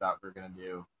 like we thought we were gonna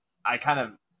do. I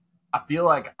feel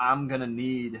like I'm gonna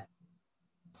need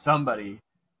somebody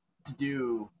to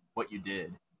do what you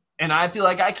did. And I feel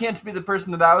like I can't be the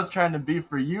person that I was trying to be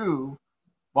for you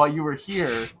while you were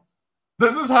here.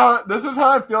 This is how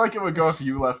I feel like it would go if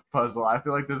you left, Puzzle. I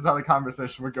feel like this is how the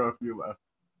conversation would go if you left.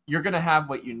 You're gonna have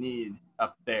what you need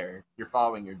up there. You're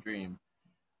following your dream.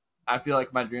 I feel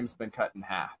like my dream's been cut in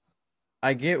half.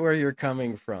 I get where you're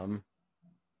coming from,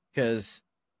 because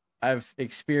I've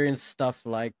experienced stuff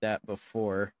like that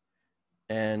before,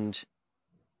 and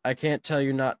I can't tell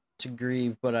you not to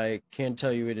grieve, but I can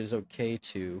tell you it is okay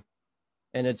to,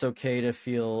 and it's okay to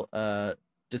feel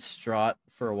distraught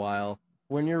for a while.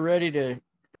 When you're ready to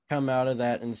come out of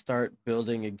that and start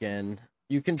building again,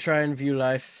 you can try and view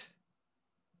life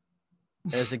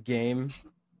as a game.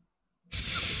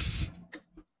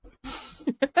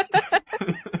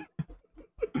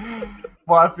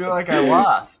 Well, I feel like I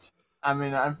lost. I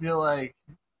mean, I feel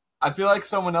like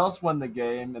someone else won the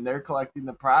game and they're collecting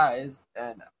the prize,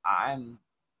 and I'm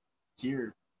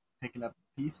here picking up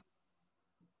the pieces.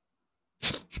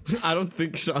 I don't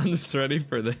think Sean is ready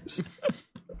for this.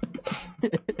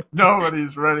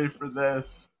 Nobody's ready for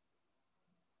this.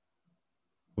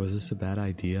 Was this a bad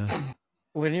idea?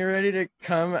 When you're ready to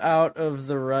come out of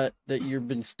the rut that you've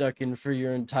been stuck in for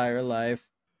your entire life,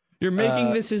 You're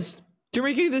making this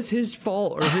his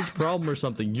fault or his problem or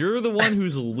something. You're the one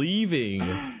who's leaving.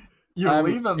 You're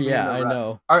leaving me. Yeah, I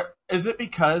know. Is it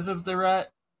because of the rut?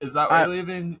 Is that why you're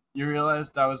leaving? You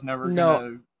realized I was never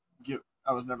gonna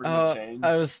change.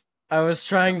 I was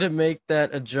trying to make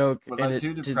that a joke. Was I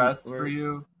too depressed for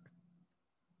you?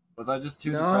 Was I just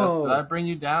too depressed? Did I bring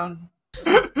you down?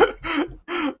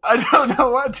 I don't know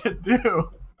what to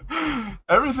do.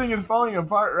 Everything is falling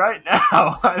apart right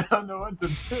now. I don't know what to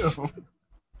do.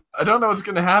 I don't know what's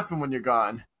going to happen when you're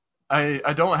gone.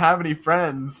 I don't have any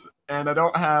friends, and I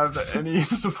don't have any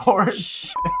support,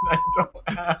 and I don't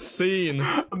have... Scene.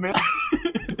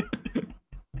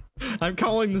 I'm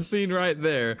calling the scene right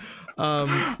there.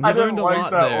 I didn't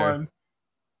like that one.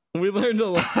 We learned a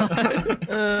lot.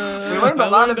 We learned a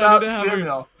lot about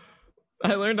Samuel.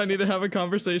 I learned I need to have a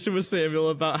conversation with Samuel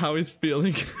about how he's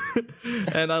feeling,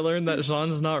 and I learned that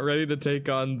Sean's not ready to take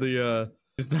on the.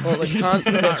 The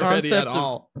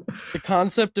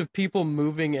concept of people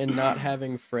moving and not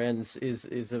having friends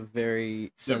is a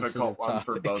very difficult one topic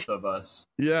for both of us.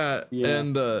 Yeah.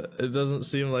 And it doesn't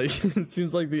seem like it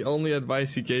seems like the only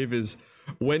advice he gave is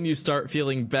when you start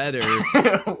feeling better.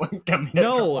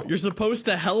 No, you're supposed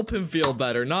to help him feel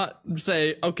better, not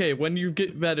say, okay, when you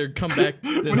get better, come back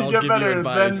and when I'll you get give better, you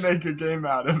advice. then make a game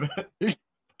out of it.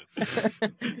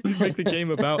 You make the game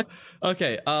about.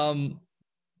 Okay.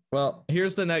 Well,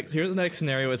 here's the next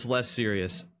scenario. It's less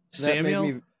serious.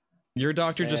 Samuel, your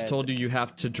doctor just told you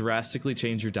have to drastically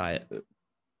change your diet,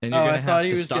 and you're gonna have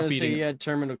to stop eating. Say he had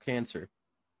terminal cancer.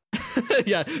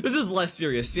 Yeah, this is less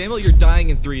serious. Samuel, you're dying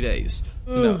in 3 days.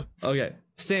 No. Okay.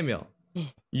 Samuel,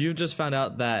 you just found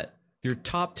out that your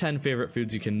top 10 favorite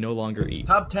foods you can no longer eat.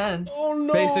 Top 10? Oh,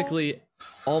 no. Basically,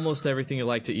 almost everything you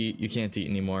like to eat, you can't eat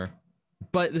anymore.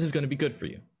 But this is going to be good for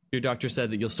you. Your doctor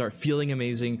said that you'll start feeling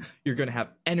amazing. You're going to have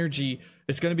energy.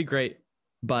 It's going to be great,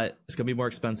 but it's going to be more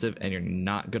expensive, and you're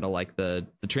not going to like the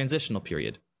transitional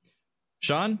period.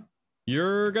 Sean,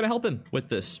 you're going to help him with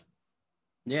this.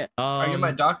 Yeah. Are you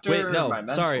my doctor or my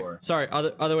mentor? Sorry.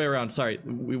 Other way around. Sorry.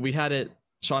 We had it.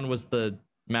 Sean was the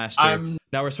master.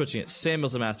 Now we're switching it.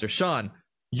 Samuel's the master. Sean,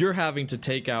 you're having to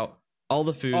take out all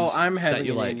the foods I'm having that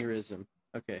you an like. aneurysm.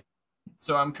 Okay.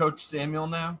 So I'm Coach Samuel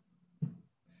now?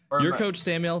 You're Coach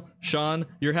Samuel. Sean,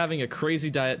 you're having a crazy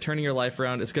diet, turning your life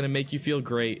around. It's going to make you feel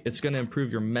great. It's going to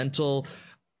improve your mental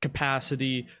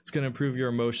capacity. It's going to improve your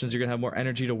emotions. You're going to have more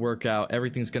energy to work out.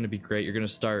 Everything's going to be great. You're going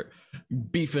to start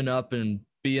beefing up and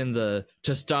being the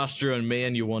testosterone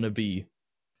man you want to be.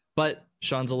 But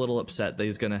Sean's a little upset that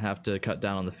he's going to have to cut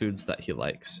down on the foods that he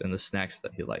likes and the snacks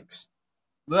that he likes.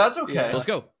 Well, that's okay. Yeah. Let's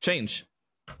go. Change.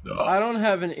 I don't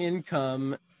have an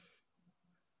income.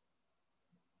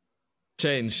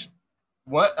 Change.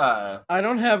 What? I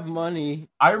don't have money.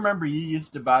 I remember you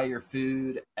used to buy your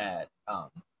food at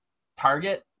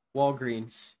Target,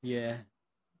 Walgreens. Yeah.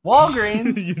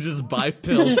 Walgreens. You just buy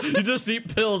pills. You just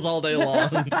eat pills all day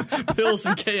long. Pills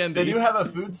and candy. They do have a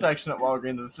food section at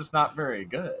Walgreens. It's just not very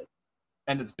good,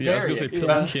 and it's very I was gonna say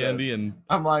expensive. pills, candy, and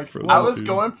I'm like, I was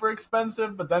going for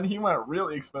expensive, but then he went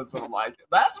really expensive. I'm like,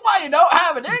 that's why you don't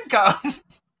have an income.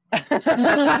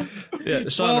 Yeah,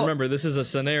 Sean, remember, this is a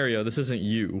scenario. This isn't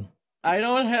you. I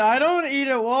don't eat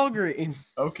at Walgreens.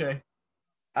 Okay.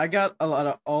 I got a lot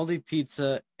of Aldi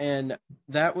pizza, and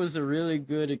that was a really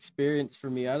good experience for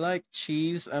me. I like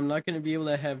cheese. I'm not going to be able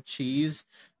to have cheese.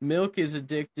 Milk is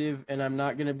addictive, and I'm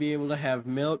not going to be able to have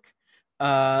milk.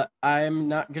 I'm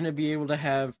not going to be able to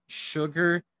have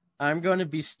sugar. I'm going to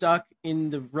be stuck in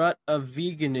the rut of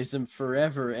veganism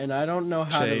forever, and I don't know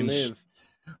how to live.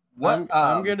 What?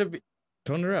 I'm gonna be.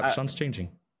 Don't interrupt. Sean's changing.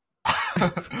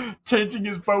 Changing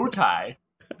his bow tie.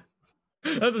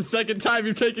 That's the second time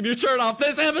you've taken your shirt off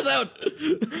this episode.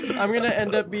 I'm gonna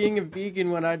end up being a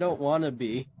vegan when I don't want to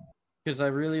be, because I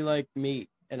really like meat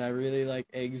and I really like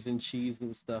eggs and cheese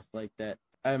and stuff like that.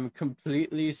 I'm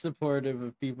completely supportive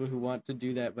of people who want to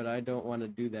do that, but I don't want to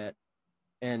do that,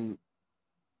 and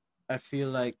I feel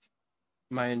like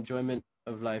my enjoyment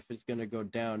of life is going to go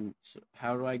down. So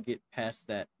how do I get past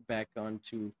that, back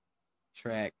onto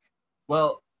track?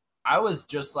 Well, I was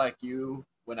just like you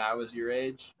when I was your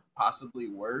age, possibly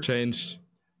worse. Changed.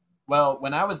 Well,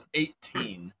 when I was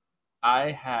 18, I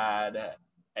had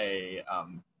a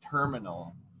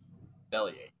terminal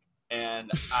bellyache,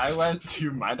 and I went to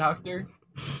my doctor,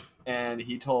 and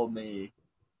he told me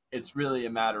it's really a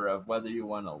matter of whether you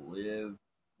want to live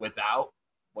without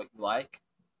what you like,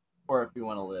 or if you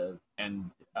want to live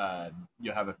and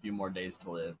you have a few more days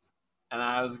to live. And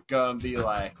I was going to be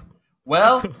like,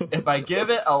 well, if I give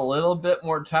it a little bit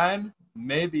more time,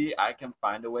 maybe I can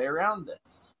find a way around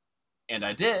this. And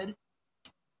I did.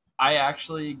 I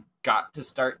actually got to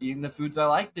start eating the foods I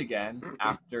liked again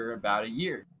after about a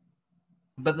year.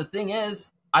 But the thing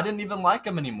is, I didn't even like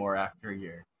them anymore after a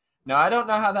year. Now, I don't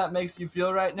know how that makes you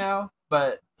feel right now,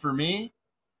 but for me,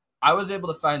 I was able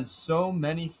to find so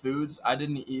many foods I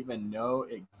didn't even know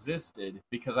existed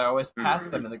because I always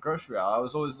passed them in the grocery aisle. I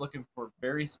was always looking for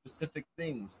very specific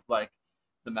things like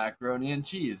the macaroni and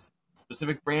cheese,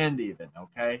 specific brand even,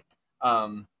 okay?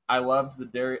 I loved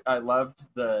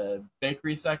the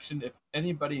bakery section. If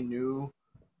anybody knew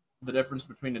the difference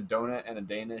between a donut and a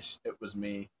Danish, it was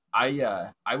me. I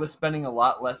was spending a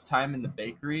lot less time in the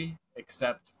bakery,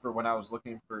 except for when I was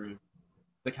looking for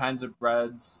the kinds of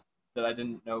breads that I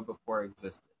didn't know before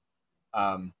existed.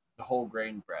 The whole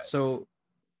grain breads. So,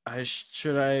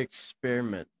 should I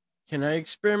experiment? Can I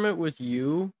experiment with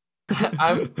you?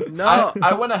 No.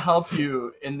 I want to help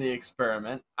you in the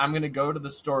experiment. I'm going to go to the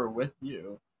store with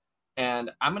you, and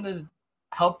I'm going to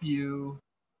help you.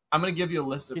 I'm going to give you a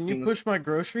list of things. Can you push my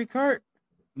grocery cart?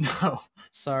 No.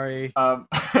 Sorry. I'm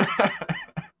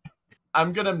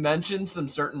going to mention some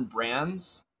certain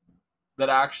brands that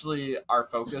actually are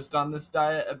focused on this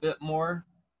diet a bit more.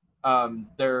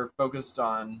 They're focused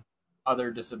on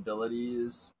other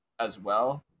disabilities as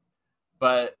well,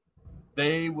 but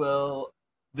they will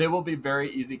be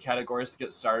very easy categories to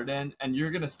get started in, and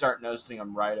you're going to start noticing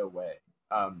them right away.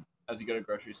 As you go to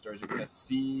grocery stores, you're going to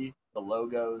see the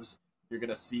logos, you're going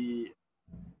to see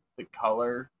the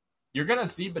color, you're going to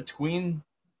see between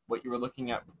what you were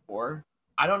looking at before.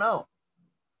 I don't know.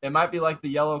 It might be like the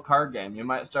yellow card game. You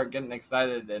might start getting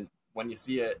excited and when you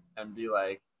see it and be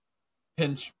like,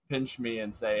 pinch me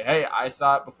and say, hey, I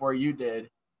saw it before you did,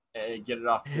 and get it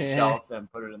off the shelf and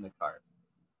put it in the cart.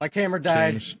 My camera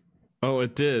died. Change. Oh,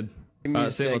 it did. Give me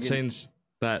a Say, we'll second. change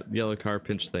that yellow car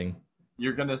pinch thing.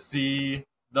 You're going to see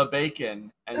the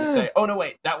bacon and you say, oh, no,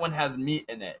 wait, that one has meat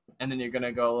in it. And then you're going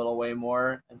to go a little way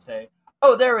more and say,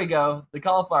 oh, there we go, the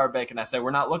cauliflower bacon. I say,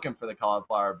 we're not looking for the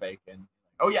cauliflower bacon.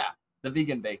 Oh, yeah, the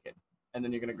vegan bacon. And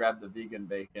then you're going to grab the vegan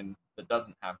bacon that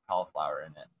doesn't have cauliflower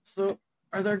in it. So,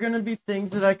 are there going to be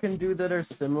things that I can do that are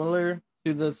similar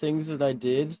to the things that I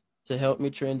did to help me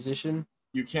transition?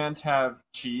 You can't have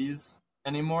cheese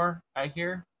anymore, I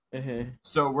hear. Uh-huh.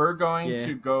 So we're going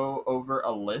to go over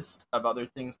a list of other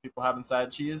things people have inside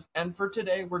cheese. And for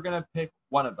today, we're going to pick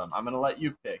one of them. I'm going to let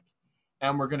you pick.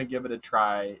 And we're going to give it a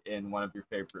try in one of your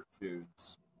favorite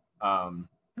foods. I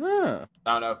don't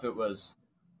know if it was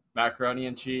macaroni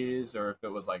and cheese or if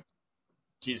it was like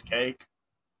cheesecake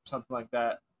or something like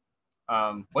that.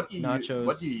 What do you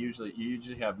usually? You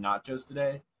usually have nachos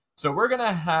today. So we're going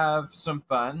to have some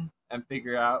fun and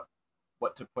figure out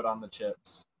what to put on the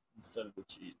chips instead of the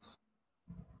cheese.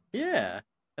 Yeah,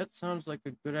 that sounds like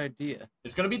a good idea.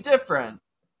 It's going to be different,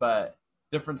 but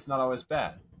different's not always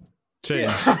bad.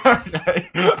 Change. Okay.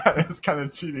 I was kind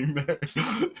of cheating there.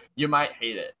 You might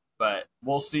hate it, but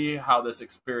we'll see how this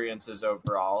experience is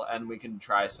overall, and we can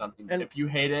try something. And if you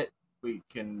hate it,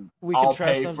 I'll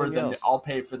pay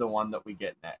for the one that we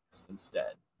get next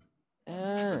instead.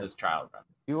 For this trial run.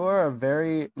 You are a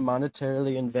very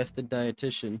monetarily invested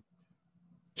dietitian.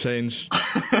 Change.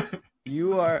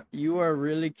 You are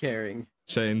really caring.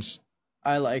 Change.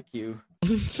 I like you.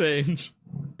 Change.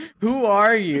 Who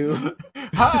are you?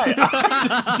 Hi, I'm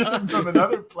just from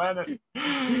another planet.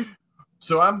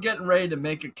 So I'm getting ready to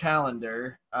make a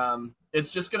calendar. It's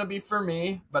just going to be for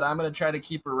me, but I'm going to try to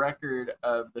keep a record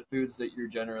of the foods that you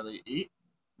generally eat.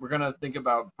 We're going to think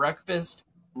about breakfast,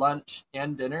 lunch,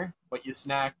 and dinner. What you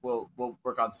snack, we'll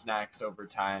work on snacks over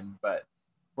time, but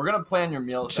we're going to plan your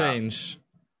meals Change. out.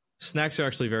 Snacks are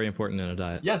actually very important in a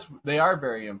diet. Yes, they are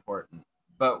very important,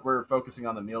 but we're focusing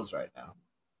on the meals right now.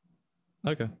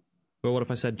 Okay. But what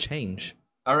if I said change?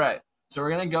 All right. So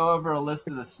we're going to go over a list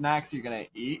of the snacks you're going to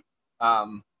eat.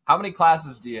 How many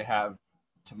classes do you have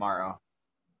tomorrow?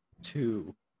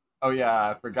 2. Oh, yeah.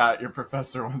 I forgot your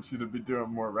professor wants you to be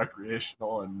doing more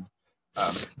recreational and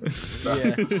stuff.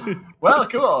 Yeah. Well,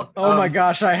 cool. Oh my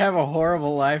gosh, I have a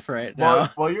horrible life right now.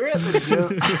 While you're at the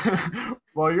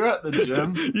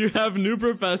gym, You have new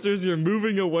professors, you're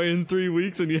moving away in 3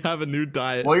 weeks, and you have a new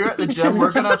diet. while you're at the gym,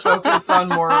 we're gonna focus on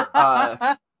more.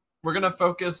 We're gonna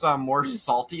focus on more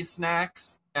salty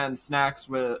snacks and snacks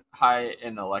with high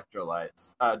in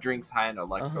electrolytes. Drinks high in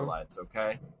electrolytes.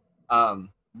 Okay.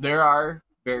 There are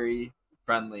very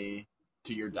friendly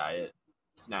to your diet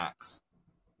snacks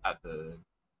at the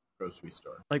grocery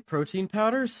store. Like protein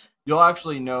powders? You'll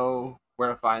actually know where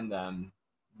to find them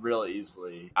real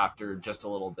easily after just a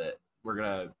little bit.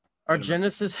 Are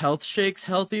Genesis health shakes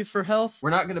healthy for health? We're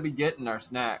not gonna be getting our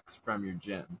snacks from your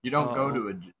gym. You don't go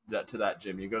to that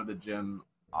gym. You go to the gym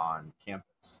on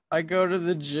campus? I go to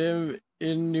the gym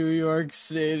in New York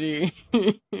City.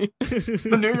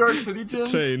 The New York City gym?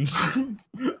 Change.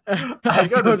 I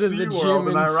go to the SeaWorld gym and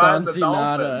in I ride the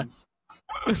Cincinnati. dolphins.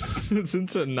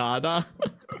 Cincinnati.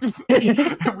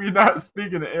 We not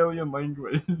speak an alien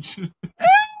language.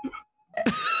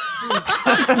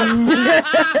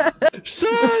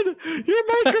 Sean,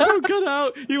 your microphone cut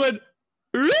out. You went,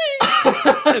 "Ring!"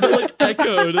 And it like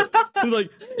echoed. You're like,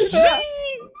 "Zing!"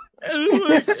 And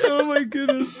it's like, oh my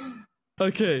goodness.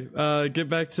 Okay, get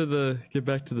back to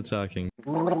the talking.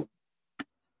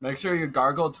 Make sure you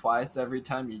gargle twice every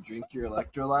time you drink your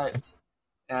electrolytes.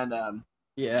 And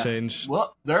Yeah. Change.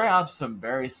 well, there have some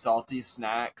very salty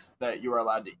snacks that you are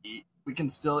allowed to eat. We can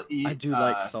still eat. I do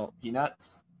like salt.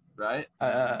 Peanuts, right?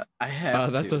 I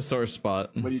have That's to. a sore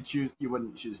spot. Would you choose? You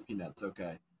wouldn't choose peanuts,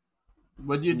 okay?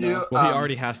 Would you do? Well, he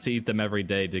already has to eat them every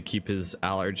day to keep his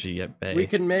allergy at bay. We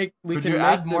can make Could them you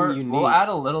add more? unique. We'll add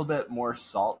a little bit more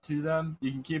salt to them. You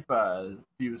can keep a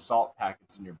few salt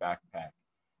packets in your backpack,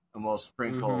 and we'll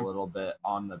sprinkle a little bit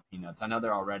on the peanuts. I know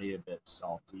they're already a bit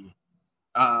salty,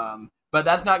 but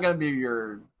that's not going to be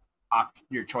your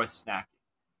choice snacking.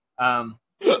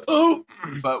 Oh,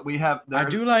 But we have. I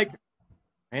do like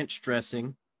ranch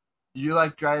dressing. You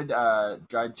like dried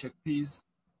chickpeas?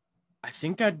 I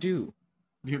think I do.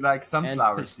 You like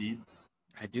sunflower And seeds?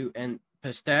 I do, and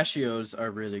pistachios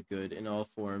are really good in all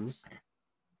forms.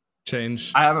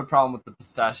 Change. I have a problem with the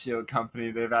pistachio company.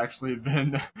 They've actually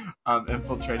been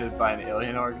infiltrated by an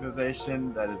alien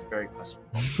organization that is very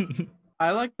questionable. I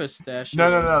like pistachios.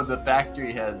 No. The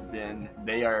factory has been.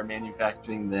 They are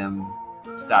manufacturing them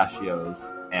pistachios,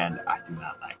 and I do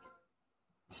not like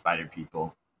it. Spider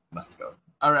people must go.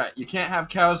 All right, you can't have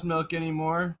cow's milk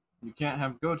anymore. You can't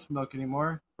have goat's milk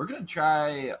anymore. We're gonna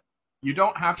try. You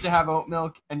don't have to have oat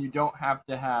milk, and you don't have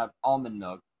to have almond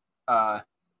milk.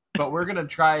 But we're gonna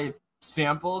try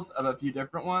samples of a few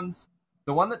different ones.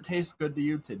 The one that tastes good to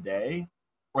you today,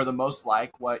 or the most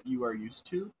like what you are used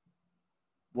to,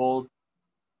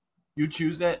 you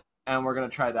choose it, and we're gonna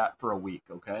try that for a week.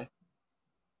 Okay.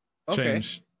 Okay.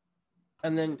 Change.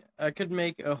 And then I could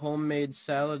make a homemade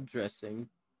salad dressing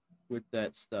with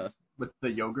that stuff. With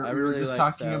the yogurt I we really were just like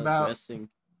talking salad about. dressing.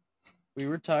 We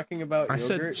were talking about I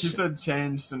said yogurt. She said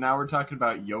change, so now we're talking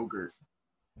about yogurt.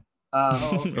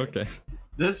 Okay.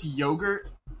 This yogurt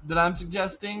that I'm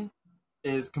suggesting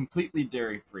is completely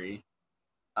dairy free.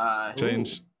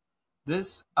 Change.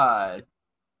 This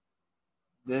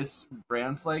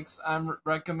bran flakes I'm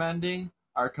recommending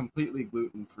are completely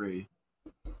gluten free.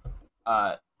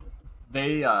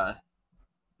 They're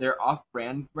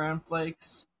off-brand bran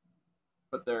flakes,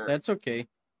 but That's okay.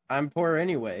 I'm poor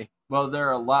anyway.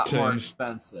 they're a lot more Change.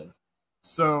 expensive.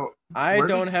 So I where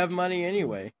don't did- have money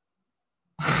anyway.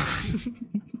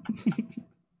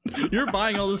 You're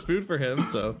buying all this food for him,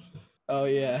 so. Oh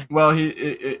yeah, Well,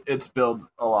 it's billed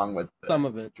along with the some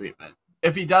of it. treatment.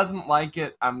 If he doesn't like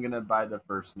it, I'm gonna buy the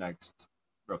next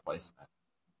replacement.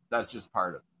 That's just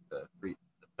part of the free.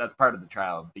 That's part of the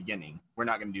trial beginning. We're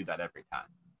not gonna do that every time.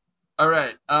 All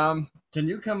right. Can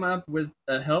you come up with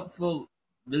a helpful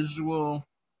visual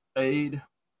aid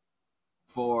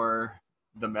for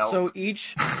the milk? So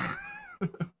each,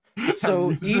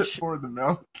 So so each- for the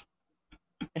milk.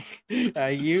 I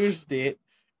used it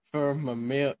for my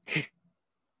milk.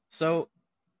 So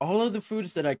all of the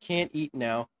foods that I can't eat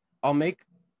now, I'll make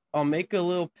a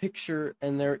little picture,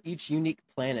 and they're each unique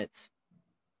planets,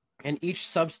 and each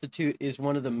substitute is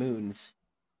one of the moons,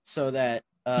 so that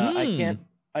I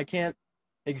can't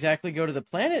exactly go to the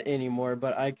planet anymore,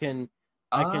 but I can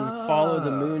follow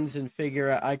the moons and figure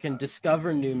out. I can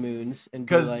discover new moons and be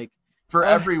 'Cause like, For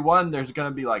every one, there's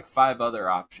gonna be like 5 other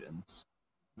options.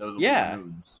 Those will Yeah. be the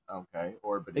moons. Okay.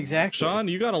 Orbiting. exactly. Sean,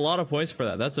 you got a lot of points for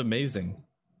that. That's amazing.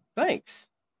 Thanks.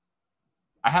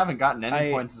 I haven't gotten any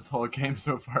I- points this whole game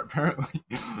so far, apparently.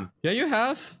 Yeah, you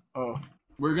have. Oh.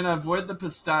 We're gonna avoid the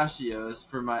pistachios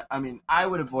for my. I mean, I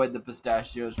would avoid the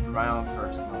pistachios for my own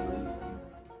personal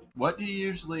reasons. What do you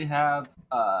usually have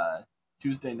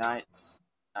Tuesday nights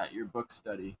at your book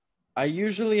study? I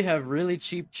usually have really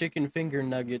cheap chicken finger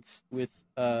nuggets with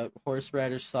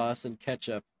horseradish sauce and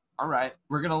ketchup. All right,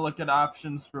 we're gonna look at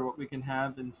options for what we can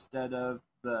have instead of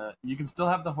the. You can still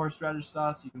have the horseradish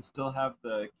sauce. You can still have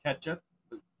the ketchup.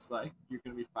 It's like you're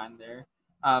gonna be fine there.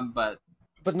 But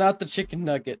But not the chicken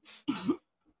nuggets.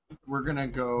 we're gonna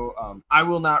go. I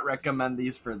will not recommend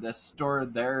these for this store.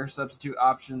 Their substitute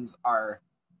options are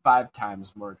 5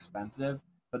 times more expensive.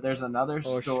 But there's another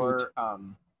Oh, store.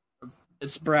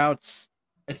 It's Sprouts.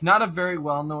 it's not a very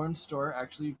well known store.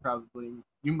 Actually, you probably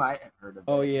You might have heard of it.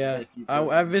 Oh yeah, if you've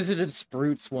I visited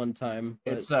Spruits one time.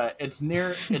 But... It's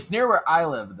near where I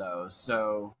live though,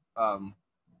 so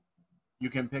you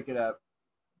can pick it up.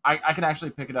 I can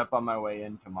actually pick it up on my way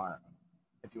in tomorrow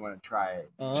if you want to try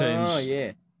it. Oh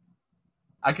yeah,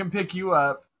 I can pick you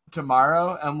up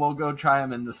tomorrow and we'll go try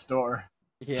them in the store.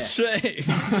 yeah. Shame.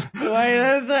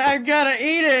 Wait, I gotta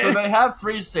eat it. So they have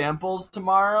free samples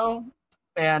tomorrow,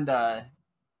 and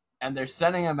they're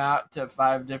sending them out to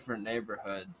 5 different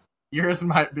neighborhoods. Yours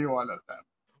might be one of them.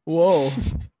 Whoa.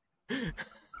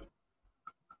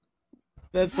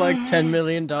 That's like $10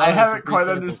 million. I haven't quite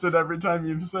understood every time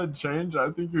you've said change.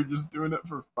 I think you're just doing it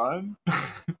for fun.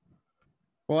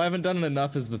 Well, I haven't done it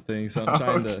enough is the thing, so I'm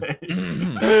trying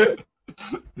to...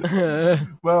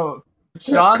 Well,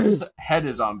 Sean's head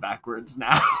is on backwards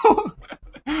now.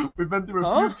 We've been through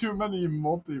a few too many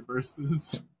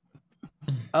multiverses.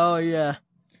 Oh, yeah.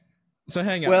 So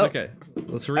hang on. Well, okay,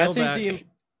 let's reel back.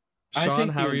 Sean,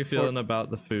 how are you feeling about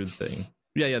the food thing?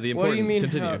 Yeah, the important... What do you mean?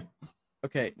 Continue.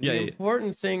 Okay, the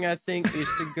important thing, I think, is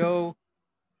to go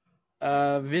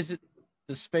visit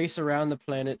the space around the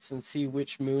planets and see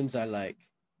which moons I like.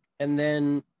 And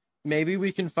then maybe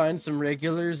we can find some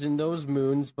regulars in those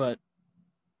moons, but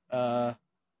I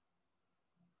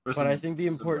think the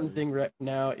important thing right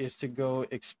now is to go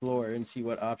explore and see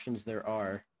what options there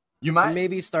are. You might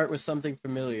maybe start with something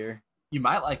familiar. You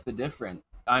might like the different.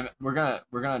 We're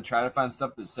gonna try to find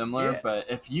stuff that's similar, but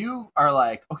if you are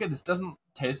like, okay, this doesn't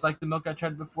taste like the milk I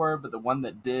tried before, but the one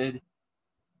that did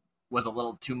was a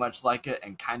little too much like it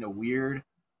and kind of weird,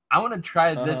 I want to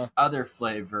try this other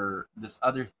flavor, this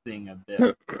other thing a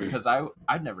bit, because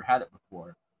I've never had it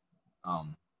before.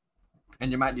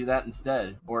 And you might do that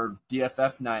instead, or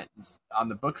DFF nights on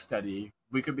the book study.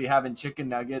 We could be having chicken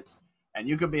nuggets, and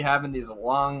you could be having these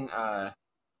long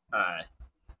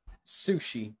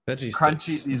sushi, veggie crunchy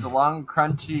sticks. These long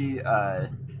crunchy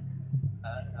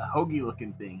hoagie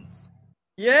looking things.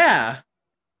 Yeah,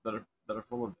 that are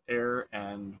full of air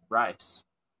and rice.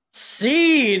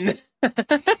 Scene.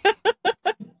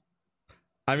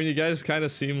 I mean, you guys kind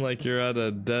of seem like you're at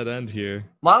a dead end here.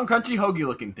 Long crunchy hoagie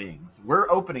looking things. We're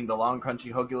opening the long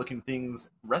crunchy hoagie looking things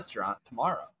restaurant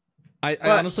tomorrow. I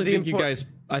honestly think you guys.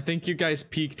 I think you guys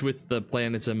peaked with the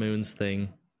planets and moons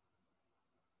thing.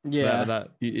 Yeah.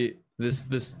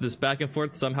 This back and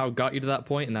forth somehow got you to that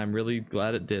point, and I'm really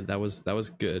glad it did. That was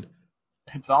good.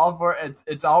 It's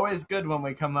always good when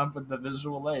we come up with the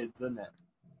visual aids, isn't it?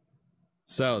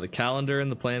 So the calendar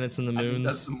and the planets and the moons. I think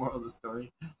that's the moral of the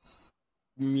story.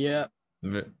 Yeah.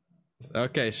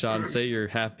 Okay, Sean, say your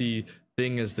happy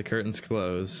thing as the curtains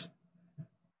close.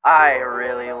 I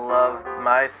really love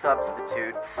my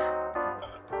substitutes.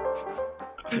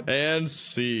 And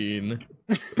scene.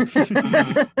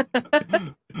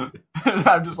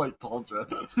 I've just told you.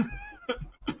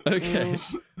 Okay,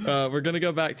 we're gonna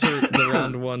go back to the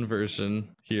round 1 version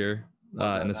here in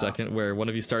a second, where one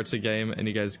of you starts a game and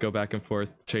you guys go back and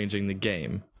forth changing the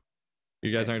game.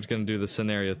 You guys aren't gonna do the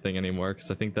scenario thing anymore because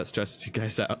I think that stresses you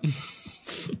guys out.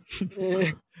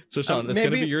 So Sean, it's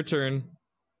gonna be your turn.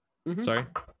 Mm-hmm. Sorry.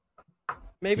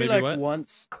 Maybe what?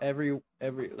 Once every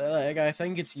I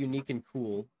think it's unique and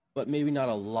cool, but maybe not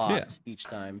a lot each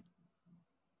time.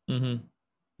 Mm-hmm.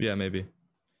 Yeah, maybe.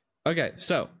 Okay,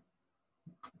 so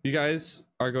you guys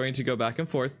are going to go back and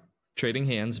forth, trading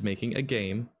hands, making a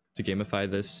game to gamify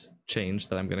this change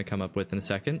that I'm going to come up with in a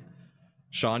second.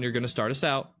 Sean, you're going to start us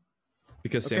out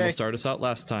because Sam will start us out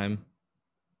last time.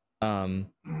 You're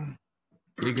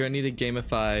going to need to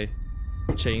gamify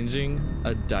changing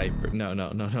a diaper. No.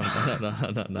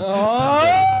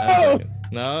 Oh!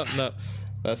 No,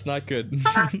 that's not good.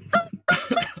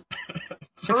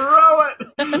 Throw it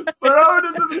into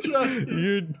the trash.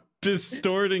 You're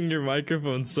distorting your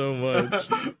microphone so much.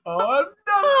 Oh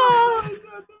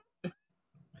no!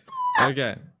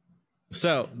 Okay,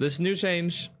 so this new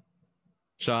change,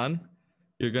 Sean,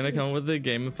 you're gonna come with a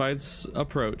gamified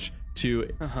approach to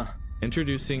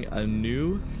introducing a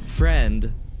new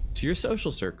friend to your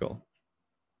social circle.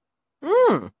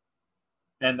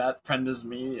 And that friend is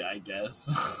me, I guess.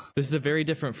 This is a very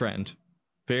different friend.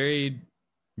 Very,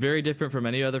 very different from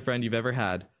any other friend you've ever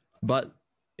had. But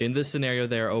in this scenario,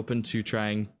 they are open to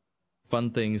trying fun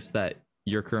things that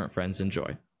your current friends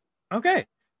enjoy. Okay,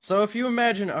 so if you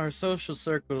imagine our social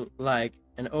circle like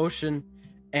an ocean,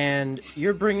 and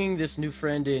you're bringing this new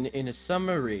friend in a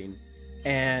submarine,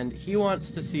 and he wants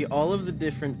to see all of the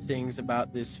different things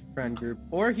about this friend group,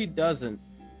 or he doesn't.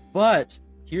 But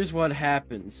here's what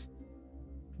happens.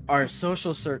 Our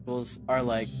social circles are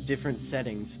like different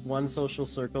settings. One social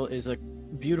circle is a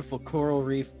beautiful coral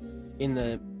reef in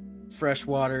the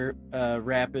freshwater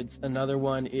rapids. Another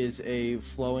one is a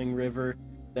flowing river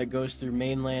that goes through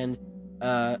mainland.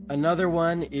 Another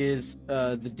one is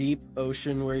the deep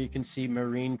ocean where you can see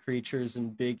marine creatures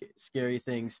and big scary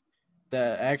things.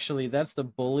 That's the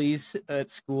bullies at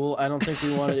school. I don't think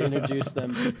we want to introduce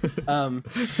them.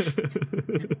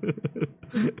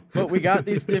 But we got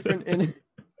these different.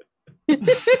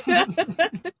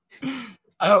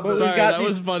 I hope Sorry, that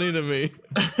was funny to me.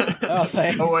 Oh,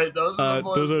 thanks. Oh wait, those are the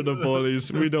boys. Those are the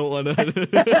bullies. We don't want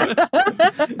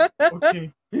to.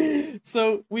 Okay.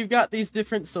 So we've got these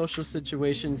different social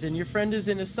situations, and your friend is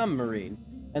in a submarine,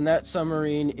 and that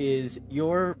submarine is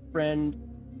your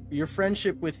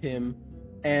friendship with him,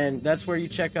 and that's where you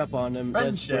check up on him.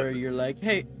 That's where you're like,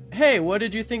 hey, what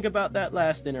did you think about that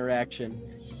last interaction?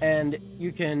 And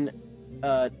you can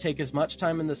take as much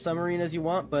time in the submarine as you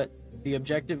want, but the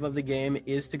objective of the game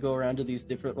is to go around to these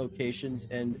different locations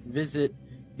and visit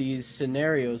these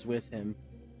scenarios with him.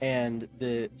 And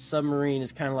the submarine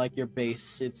is kind of like your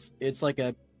base. It's like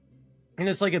a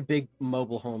big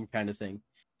mobile home kind of thing.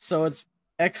 So it's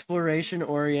exploration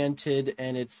oriented,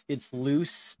 and it's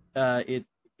loose.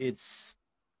 It's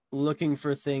looking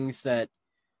for things that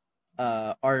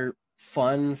are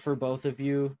fun for both of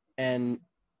you, and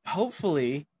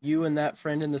hopefully you and that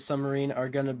friend in the submarine are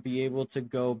going to be able to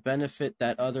go benefit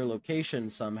that other location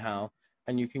somehow,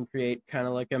 and you can create kind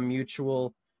of like a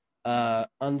mutual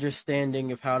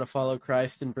understanding of how to follow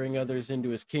Christ and bring others into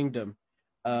his kingdom.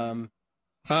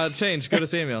 Change. Go to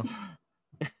Samuel.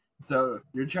 So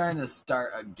you're trying to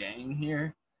start a gang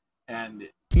here, and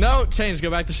No, change. Go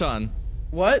back to Sean.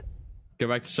 What? Go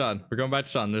back to Sean. We're going back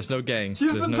to Sean. There's no gang.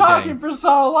 she's There's been no talking gang. for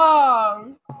so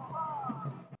long.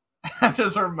 I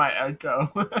just heard my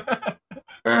echo.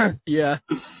 Yeah.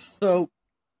 So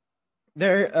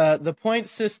there, the point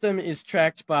system is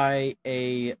tracked by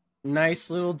a nice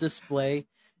little display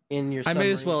in your I submarine.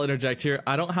 may as well interject here.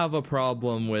 I don't have a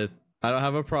problem with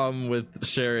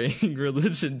sharing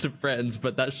religion to friends,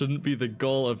 but that shouldn't be the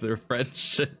goal of their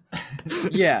friendship.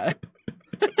 Yeah.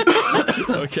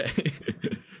 Okay.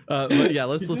 But yeah,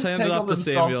 let's hand it off to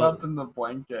Samuel. Up in the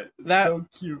blanket. It's That- so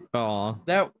cute. Aw.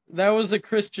 That was a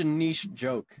Christian niche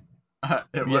joke.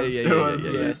 It was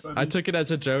really yes. funny. I took it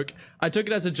as a joke. And I took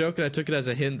it as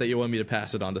a hint that you want me to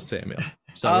pass it on to Samuel.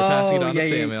 So we're passing it on to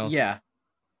Samuel. Yeah.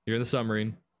 You're in the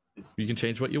submarine. You can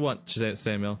change what you want,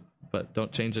 Samuel, but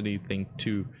don't change anything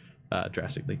too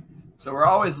drastically. So we're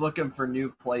always looking for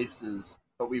new places,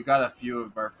 but we've got a few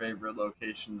of our favorite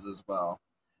locations as well.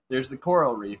 There's the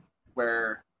coral reef,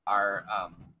 where our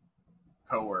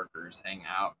co-workers hang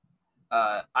out.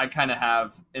 I kind of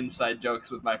have inside jokes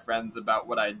with my friends about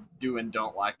what I do and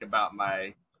don't like about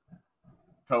my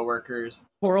co-workers.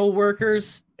 Coral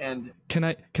workers. And Can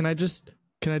I just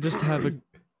have a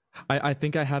I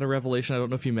think I had a revelation. I don't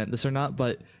know if you meant this or not,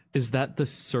 but is that the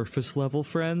surface level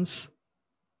friends?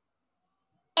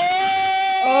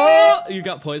 Oh! You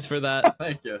got points for that.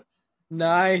 thank you.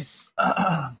 Nice.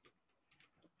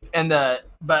 And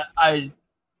but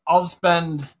I'll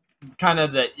spend kind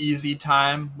of the easy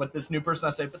time with this new person.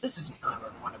 I say, but this isn't where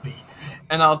I want to be,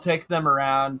 and I'll take them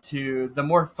around to the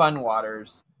more fun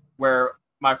waters where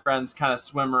my friends kind of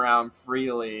swim around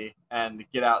freely and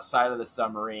get outside of the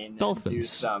submarine. Dolphins. And do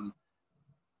some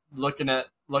looking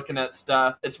at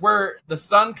stuff. It's where the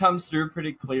sun comes through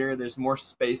pretty clear. There's more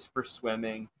space for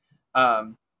swimming,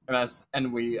 and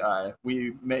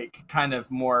we make kind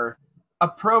of more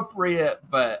appropriate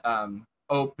but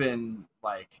open,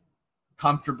 like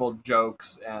comfortable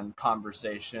jokes and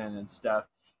conversation and stuff.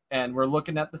 And we're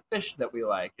looking at the fish that we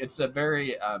like. It's a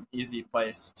very easy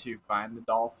place to find the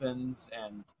dolphins.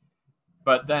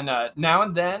 But then now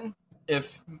and then,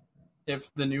 if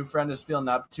the new friend is feeling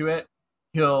up to it,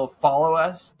 he'll follow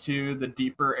us to the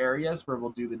deeper areas where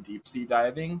we'll do the deep sea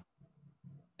diving,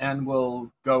 and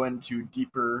we'll go into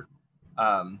deeper.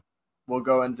 We'll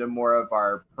go into more of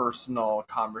our personal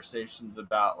conversations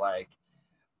about, like,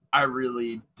 I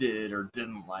really did or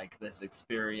didn't like this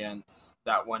experience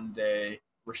that one day.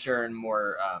 We're sharing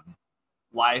more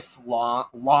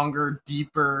longer,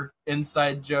 deeper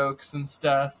inside jokes and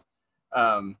stuff.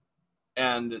 And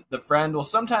the friend will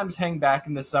sometimes hang back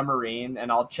in the submarine,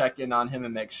 and I'll check in on him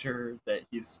and make sure that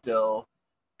he's still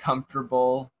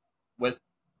comfortable with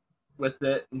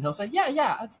it. And he'll say,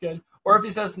 yeah, that's good. Or if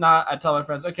he says not, I tell my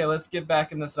friends, okay, let's get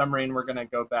back in the submarine. We're going to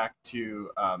go back to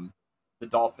the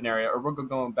dolphin area, or we're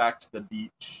going back to the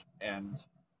beach, and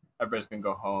everybody's going to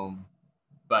go home.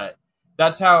 But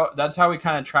that's how we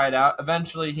kind of try it out.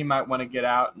 Eventually, he might want to get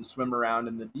out and swim around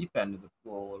in the deep end of the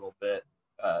pool a little bit,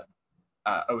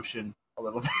 ocean a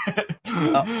little bit.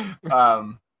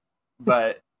 Oh.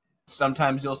 But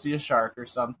sometimes you'll see a shark or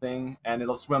something, and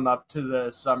it'll swim up to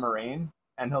the submarine,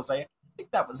 and he'll say, "I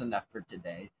think that was enough for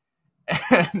today."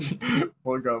 And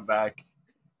we'll go back,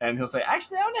 and he'll say,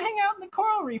 "Actually, I want to hang out in the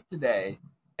coral reef today."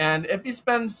 And if he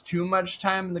spends too much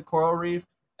time in the coral reef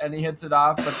and he hits it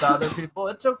off with the other people,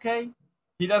 it's okay.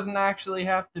 He doesn't actually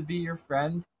have to be your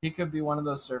friend. He could be one of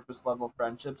those surface level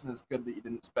friendships, and it's good that you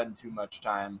didn't spend too much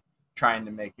time trying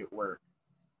to make it work.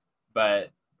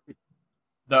 But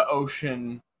the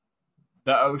ocean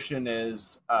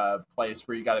is a place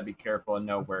where you got to be careful and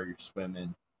know where you're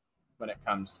swimming when it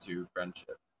comes to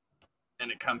friendship,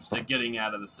 and it comes to getting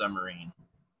out of the submarine.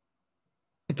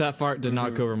 That fart did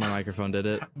not go over my microphone, did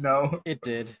it? No, It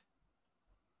did.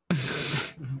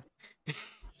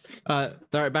 All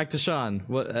right, back to Sean.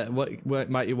 What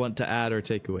might you want to add or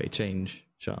take away? Change,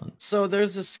 Sean. So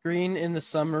there's a screen in the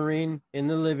submarine in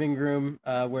the living room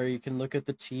where you can look at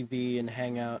the TV and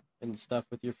hang out and stuff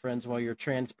with your friends while you're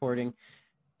transporting.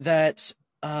 That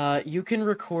you can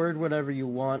record whatever you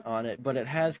want on it, but it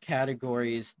has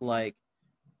categories like,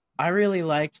 I really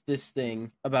liked this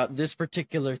thing about this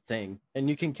particular thing. And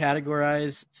you can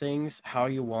categorize things how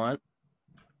you want.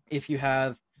 If you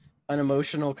have an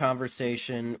emotional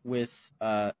conversation with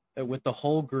the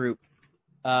whole group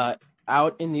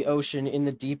out in the ocean, in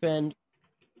the deep end,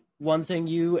 one thing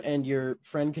you and your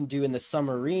friend can do in the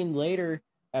submarine later,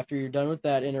 after you're done with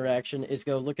that interaction, is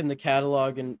go look in the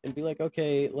catalog and be like,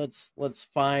 okay, let's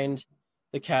find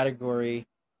the category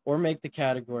or make the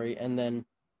category, and then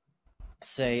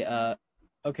say,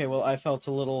 okay, well, I felt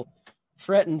a little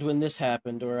threatened when this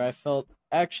happened, or I felt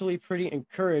actually pretty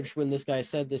encouraged when this guy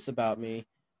said this about me.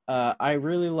 I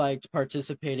really liked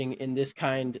participating in this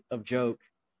kind of joke,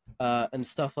 and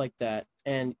stuff like that.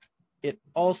 And it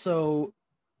also,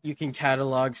 you can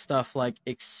catalog stuff like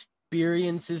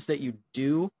experiences that you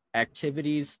do,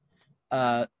 activities.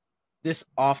 This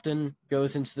often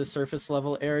goes into the surface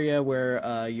level area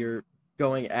where you're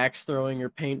going axe throwing or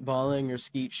paintballing or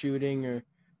skeet shooting or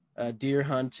deer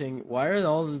hunting. Why are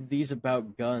all of these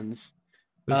about guns?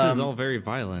 This is all very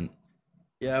violent.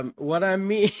 Yeah, what I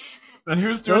mean. and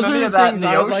who's doing Those are any the of that in things the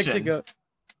I would ocean? like to go.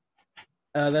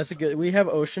 That's a good. We have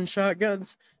ocean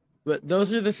shotguns, but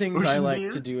those are the things I Ocean like beer?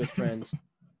 to do with friends.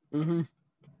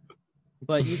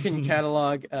 But you can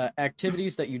catalog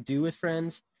activities that you do with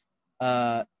friends,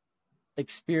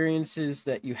 experiences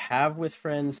that you have with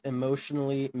friends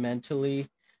emotionally, mentally,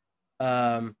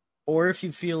 or if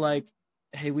you feel like,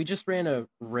 hey, we just ran a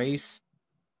race,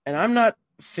 and I'm not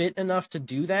fit enough to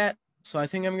do that, so I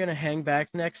think I'm gonna hang back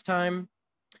next time.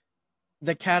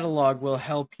 The catalog will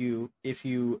help you if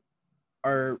you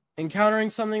are encountering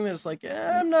something that's like,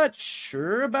 I'm not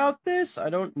sure about this.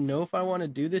 I don't know if I want to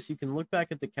do this. You can look back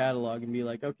at the catalog and be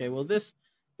like, okay, well, this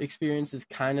experience is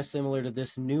kind of similar to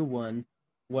this new one,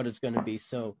 what it's going to be.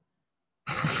 So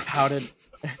how did...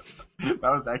 That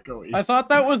was echoey. I thought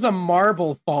that was a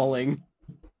marble falling.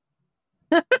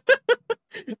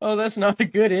 Oh, that's not a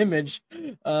good image.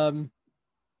 It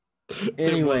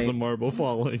Anyway. was a marble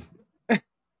falling.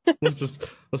 let's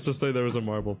just say there was a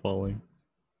marble falling.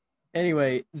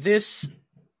 Anyway, this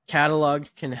catalog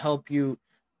can help you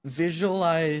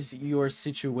visualize your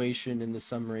situation in the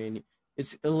submarine.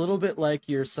 It's a little bit like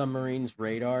your submarine's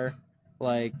radar.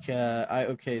 Like,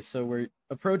 okay, so we're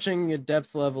approaching a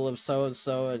depth level of so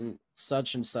and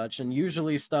such, and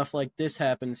usually stuff like this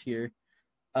happens here.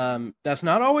 That's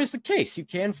not always the case. You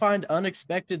can find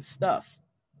unexpected stuff.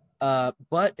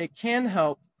 But it can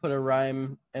help put a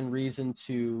rhyme and reason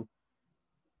to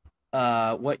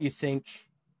what you think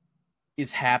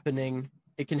is happening.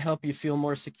 It can help you feel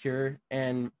more secure,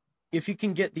 and if you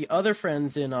can get the other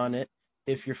friends in on it,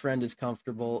 if your friend is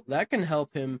comfortable, that can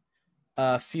help him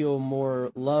feel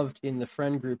more loved in the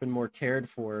friend group and more cared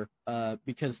for,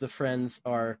 because the friends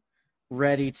are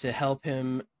ready to help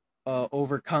him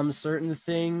overcome certain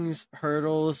things,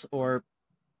 hurdles, or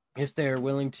if they're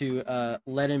willing to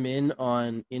let him in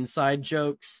on inside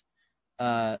jokes,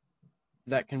 that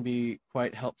can be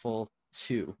quite helpful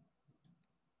too.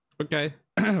 Okay.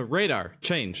 Radar,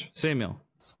 change. Samuel.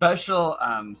 Special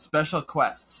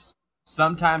quests.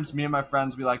 Sometimes me and my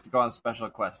friends, we like to go on special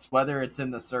quests, whether it's in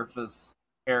the surface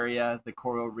area, the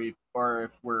coral reef, or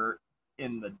if we're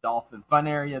in the dolphin fun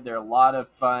area. There are a lot of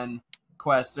fun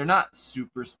quests. They're not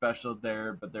super special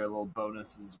there, but they're little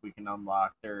bonuses we can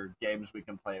unlock. There are games we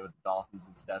can play with dolphins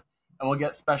and stuff, and we'll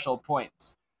get special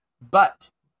points. But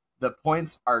the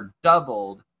points are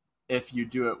doubled if you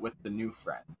do it with the new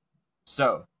friend.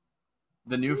 So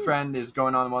the new friend is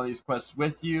going on one of these quests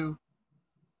with you.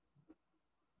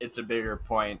 It's a bigger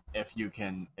point if you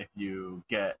win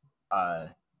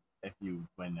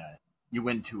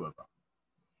 2 of them.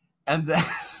 And then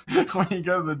when you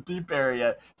go to the deep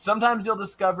area, sometimes you'll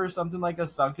discover something like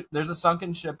there's a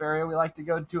sunken ship area we like to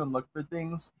go to and look for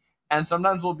things. And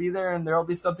sometimes we'll be there and there'll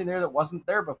be something there that wasn't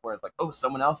there before. It's like, oh,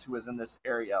 someone else who was in this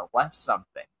area left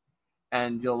something.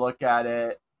 And you'll look at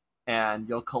it and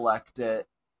you'll collect it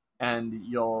and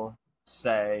you'll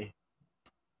say,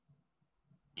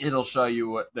 it'll show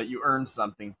you that you earned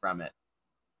something from it.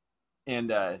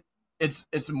 And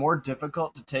it's more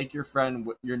difficult to take your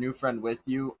new friend with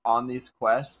you on these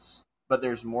quests, but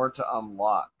there's more to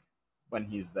unlock when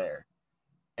he's there.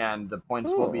 And the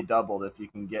points will be doubled if you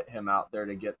can get him out there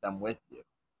to get them with you.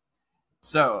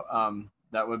 So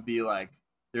that would be like,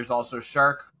 there's also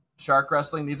shark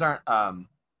wrestling. These aren't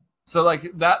so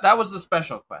like that was the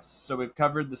special quests. So we've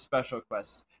covered the special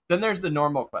quests. Then there's the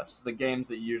normal quests, the games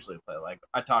that you usually play. Like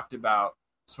I talked about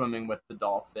swimming with the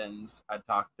dolphins. I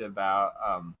talked about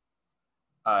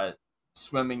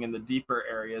swimming in the deeper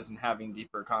areas and having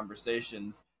deeper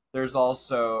conversations. There's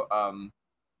also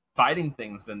fighting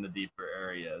things in the deeper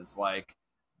areas, like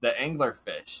the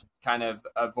anglerfish, kind of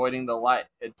avoiding the light.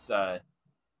 It's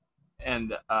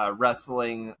and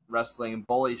wrestling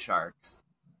bully sharks,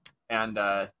 and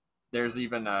there's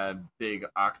even a big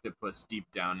octopus deep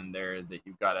down in there that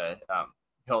you've got to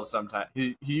he'll sometimes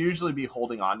he usually be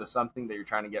holding on to something that you're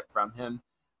trying to get from him,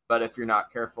 but if you're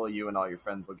not careful, you and all your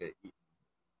friends will get eaten.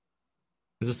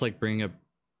 Is this like bringing up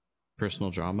personal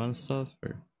drama and stuff,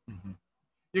 or? Mm-hmm.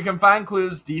 You can find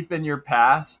clues deep in your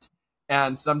past,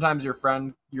 and sometimes your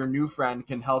new friend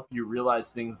can help you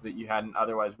realize things that you hadn't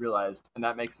otherwise realized, and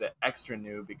that makes it extra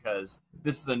new because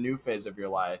this is a new phase of your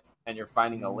life, and you're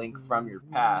finding a link from your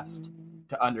past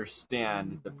to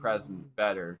understand the present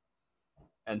better.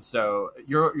 And so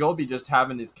you'll be just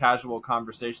having these casual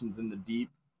conversations in the deep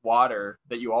water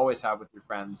that you always have with your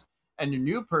friends, and your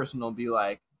new person will be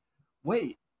like,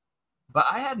 wait, but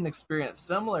I had an experience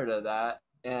similar to that,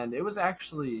 and it was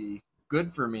actually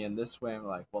good for me in this way. And we're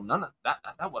like, well, none of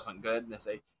that wasn't good. And they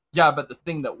say, yeah, but the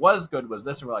thing that was good was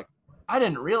this. And we're like, I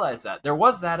didn't realize that. There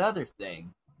was that other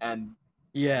thing. And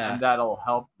yeah, and that'll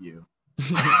help you.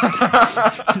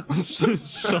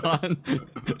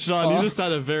 Sean, you just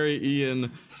had a very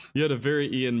Ian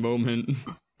moment.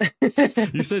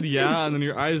 You said yeah, and then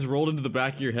your eyes rolled into the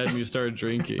back of your head and you started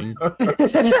drinking.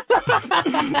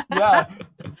 Yeah.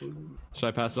 Should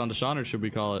I pass it on to Sean, or should we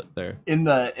call it there? In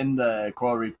the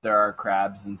coral reef, there are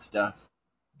crabs and stuff.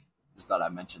 Just thought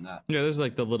I'd mention that. Yeah, there's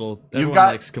like the little. Everyone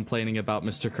likes complaining about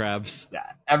Mr. Krabs.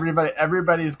 Yeah,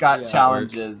 everybody's got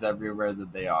challenges everywhere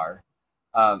that they are.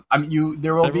 I mean,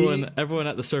 there will be everyone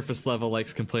at the surface level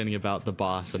likes complaining about the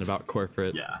boss and about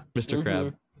corporate. Yeah, Mr.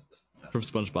 Krab from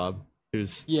SpongeBob,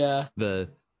 who's the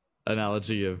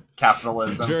analogy of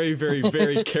capitalism. Very, very,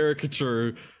 very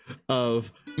caricature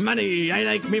of money. I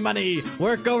like me money.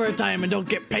 Work overtime and don't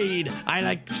get paid. I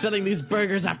like selling these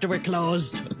burgers after we're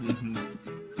closed. Mm-hmm.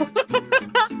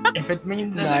 If it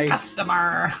means as a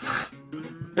customer.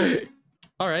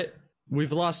 All right.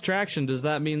 We've lost traction. Does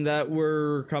that mean that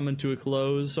we're coming to a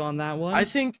close on that one? I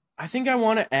think I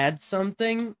want to add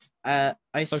something. I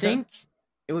think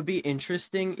it would be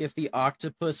interesting if the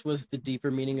octopus was the deeper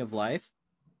meaning of life.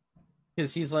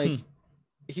 Because he's like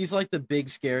the big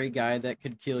scary guy that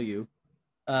could kill you.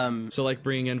 So like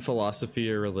bringing in philosophy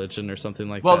or religion or something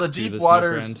like well, that. Well, the deep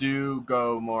waters do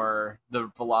go more the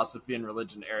philosophy and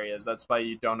religion areas. That's why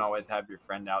you don't always have your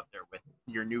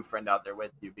new friend out there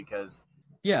with you, because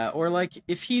or like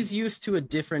if he's used to a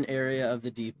different area of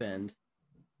the deep end,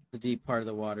 the deep part of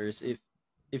the waters,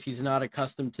 if he's not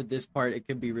accustomed to this part, it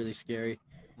could be really scary.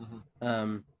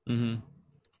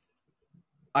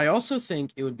 I also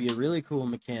think it would be a really cool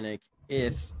mechanic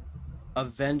if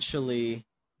eventually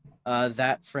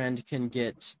that friend can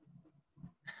get,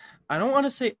 I don't want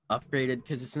to say upgraded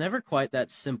because it's never quite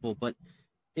that simple, but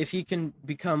if he can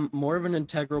become more of an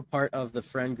integral part of the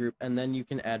friend group, and then you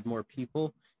can add more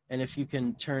people, and if you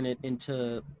can turn it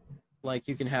into, like,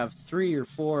 you can have 3 or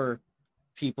 4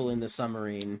 people in the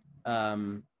submarine,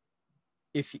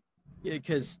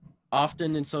 because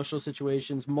often in social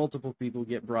situations, multiple people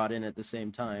get brought in at the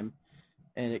same time,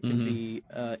 and it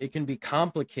can be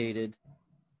complicated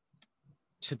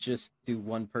to just do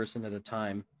one person at a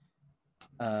time.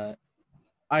 I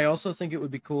also think it would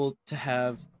be cool to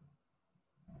have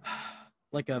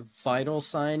like a vital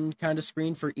sign kind of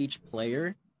screen for each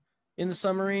player in the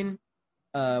submarine,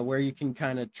 where you can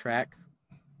kind of track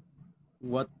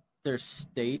what their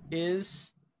state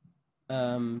is.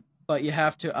 But you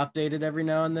have to update it every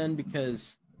now and then,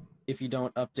 because if you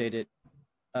don't update it,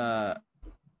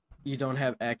 you don't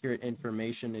have accurate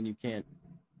information and you can't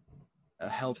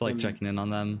help like checking in on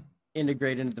them,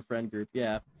 integrate into the friend group.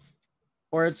 Yeah.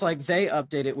 Or it's like they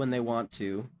update it when they want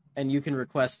to, and you can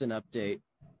request an update,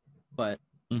 but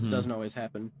it doesn't always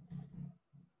happen.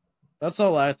 That's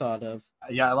all I thought of.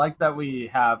 Yeah, I like that we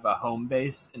have a home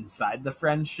base inside the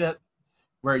friendship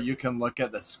where you can look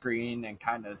at the screen and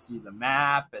kind of see the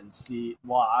map and see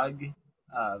log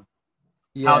of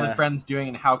how the friend's doing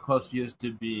and how close he is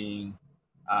to being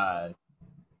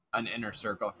an inner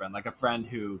circle friend, like a friend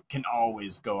who can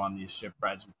always go on these ship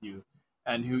rides with you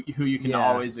and who you can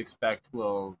always expect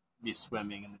will be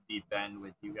swimming in the deep end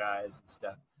with you guys and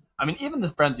stuff. I mean, even the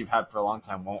friends you've had for a long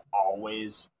time won't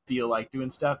always feel like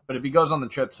doing stuff, but if he goes on the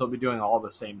trips, he'll be doing all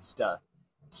the same stuff.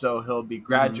 So he'll be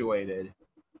graduated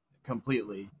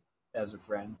completely as a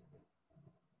friend.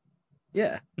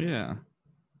 Yeah. Yeah.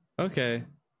 Okay.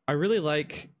 I really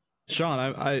like Sean.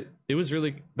 I it was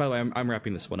really. By the way, I'm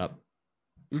wrapping this one up.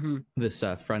 This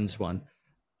Friends one.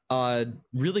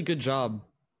 Really good job.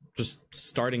 Just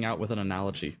starting out with an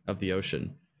analogy of the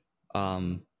ocean.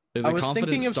 I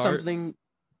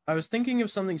was thinking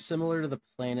of something similar to the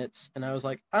planets, and I was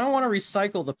like, I don't want to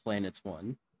recycle the planets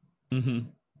one.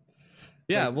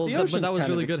 Yeah, Like, well, but that was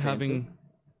really good expansive. having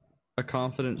a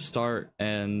confident start,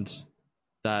 and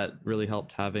that really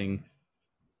helped having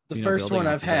The first building one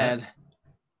off I've of that.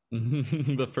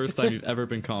 had. The first time you've ever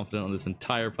been confident on this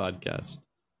entire podcast.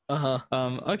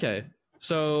 Okay,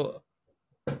 so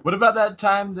What about that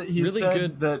time that he Really said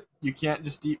good- that you can't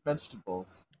just eat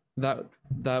vegetables?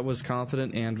 that was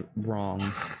confident and wrong.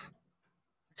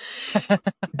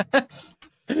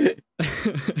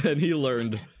 And he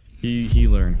learned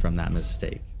from that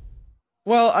mistake.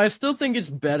 Well, I still think it's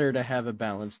better to have a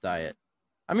balanced diet.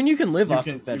 I mean, you can live off of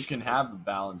You vegetables. can have a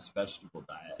balanced vegetable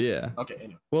diet. Yeah. Okay,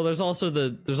 anyway. Well, there's also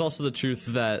the truth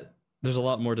that there's a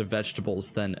lot more to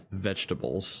vegetables than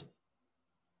vegetables.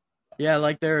 Yeah,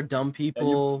 like there are dumb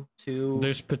people too.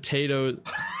 There's potato.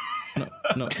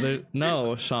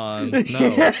 No, Sean.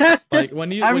 No. Like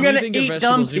when you think of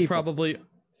vegetables,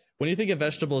 when you think of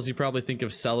vegetables, you probably think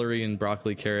of celery and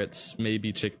broccoli, carrots,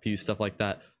 maybe chickpeas, stuff like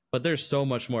that. But there's so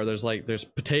much more. There's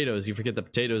potatoes. You forget that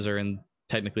potatoes are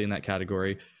technically in that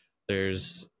category.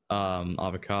 There's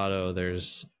avocado.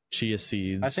 There's chia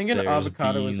seeds. I think an there's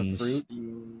avocado is a beans. fruit.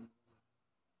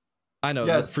 I know,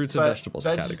 Yes, the fruits and but vegetables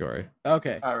category.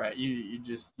 Okay. All right, you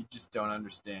just don't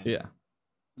understand. Yeah.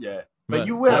 Yeah. But But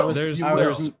you will. there's- You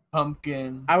will.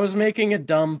 Pumpkin. I was making a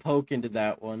dumb poke into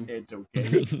that one. It's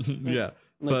okay. Yeah.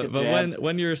 Like a But jab.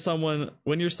 when you're someone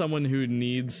who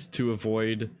needs to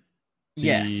avoid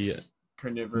Yes.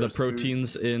 Carnivorous the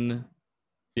proteins foods. in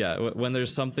when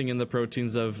there's something in the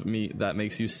proteins of meat that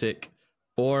makes you sick,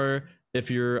 or if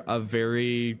you're a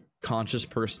very conscious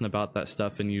person about that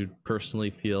stuff and you personally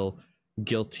feel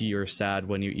guilty or sad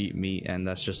when you eat meat and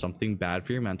that's just something bad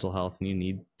for your mental health and you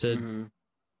need to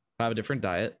have a different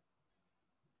diet.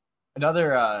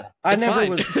 Another I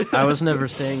was never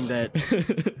saying that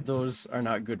those are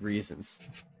not good reasons.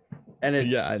 And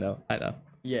it's Yeah, I know.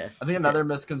 yeah. I think another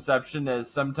misconception is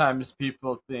sometimes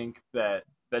people think that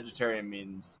vegetarian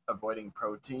means avoiding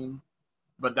protein,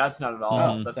 but that's not at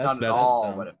all. No, that's that's- not at that's all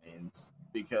dumb. what it means,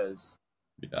 because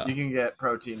Yeah. you can get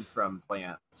protein from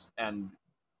plants, and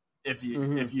if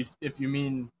you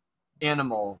mean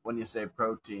animal when you say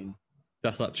protein,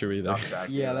 That's not true it's either. off track.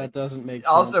 Yeah, that doesn't make sense.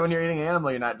 Also, when you're eating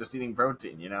animal, you're not just eating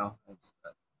protein. You know.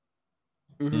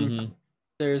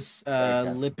 There's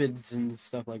Okay. lipids and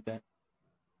stuff like that.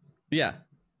 Yeah.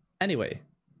 Anyway,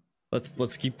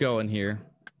 let's keep going here.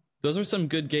 Those are some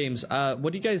good games.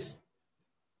 What do you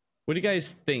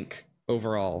guys think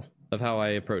overall of how I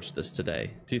approached this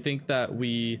today? Do you think that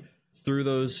we, through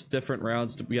those different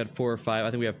rounds, we had 4 or 5?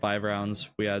 I think we had 5 rounds.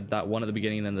 We had that one at the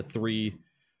beginning, and then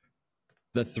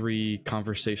the three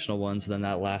conversational ones, and then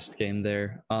that last game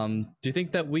there. Do you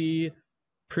think that we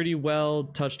pretty well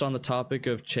touched on the topic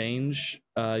of change?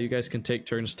 You guys can take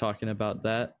turns talking about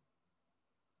that.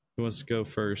 Who wants to go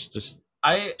first? Just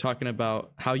talking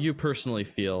about how you personally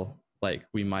feel like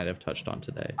we might have touched on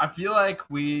today. I feel like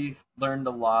we learned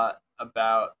a lot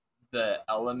about the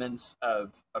elements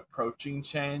of approaching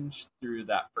change through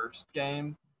that first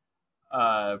game.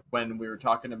 When we were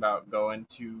talking about going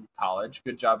to college.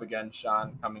 Good job again,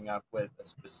 Sean, coming up with a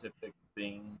specific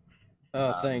thing.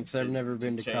 Oh, thanks. I've never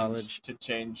been to change, college. To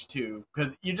change to,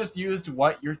 because you just used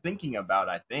what you're thinking about,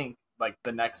 I think, like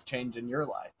the next change in your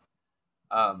life.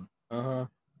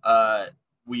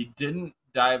 We didn't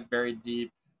dive very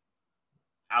deep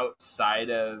outside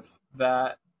of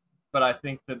that, but I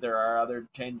think that there are other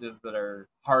changes that are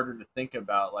harder to think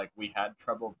about. Like we had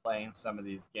trouble playing some of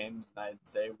these games, and I'd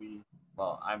say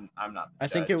I'm not. The I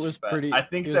think it judge, was but pretty. I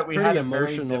think it was that we pretty had a very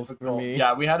emotional for difficult. me.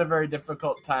 Yeah, we had a very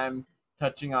difficult time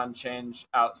touching on change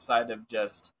outside of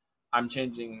just I'm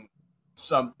changing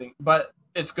something, but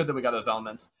it's good that we got those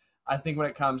elements. I think when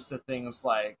it comes to things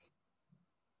like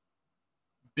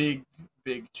big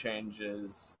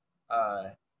changes,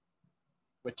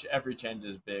 which every change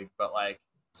is big, but like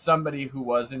somebody who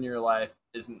was in your life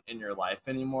isn't in your life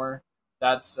anymore,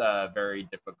 that's a very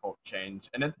difficult change.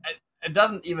 And it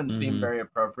doesn't even seem very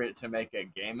appropriate to make a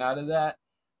game out of that,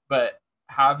 but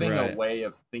having a way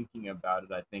of thinking about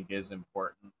it, I think, is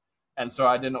important. And so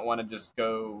I didn't want to just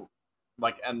go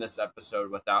like end this episode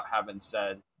without having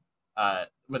said,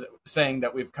 with saying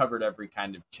that we've covered every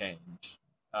kind of change.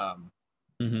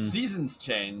 Seasons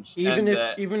change, even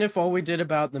if all we did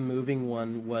about the moving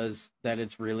one was that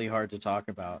it's really hard to talk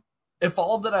about. If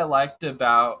all that I liked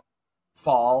about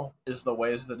fall is the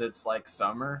ways that it's like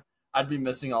summer, I'd be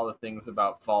missing all the things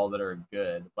about fall that are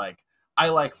good. Like, I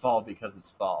like fall because it's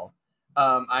fall.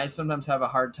 I sometimes have a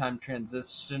hard time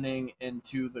transitioning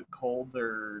into the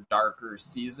colder, darker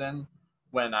season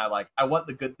when I want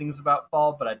the good things about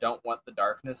fall, but I don't want the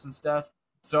darkness and stuff.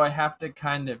 So I have to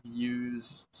kind of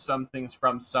use some things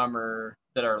from summer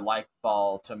that are like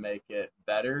fall to make it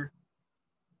better.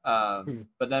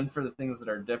 But then for the things that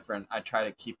are different, I try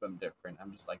to keep them different.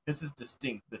 I'm just like, this is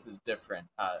distinct, this is different,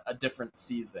 a different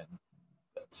season.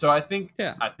 So I think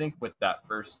with that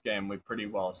first game, we pretty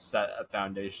well set a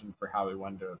foundation for how we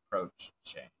wanted to approach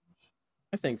change.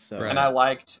 I think so. Right. And I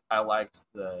liked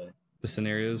the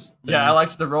scenarios. Yeah, I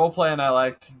liked the role play, and I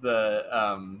liked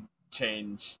the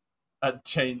change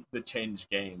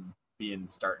game being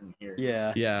starting here.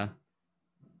 Yeah.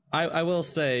 I will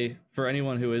say, for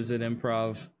anyone who is in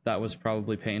improv, that was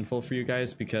probably painful for you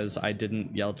guys because I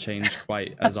didn't yell change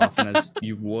quite as often as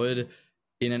you would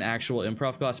in an actual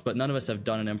improv class, but none of us have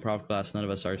done an improv class. None of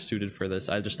us are suited for this.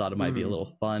 I just thought it might be a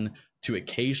little fun to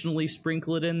occasionally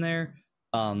sprinkle it in there.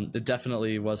 It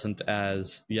definitely wasn't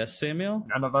as... Yes, Samuel?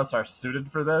 None of us are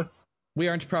suited for this. We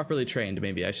aren't properly trained,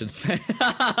 maybe I should say.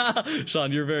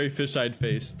 Sean, you're very fish-eyed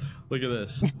faced. Look at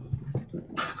this.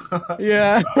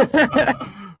 Yeah.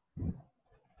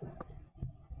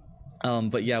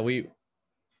 But yeah,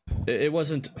 it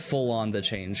wasn't full on the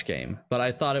change game, but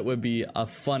I thought it would be a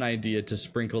fun idea to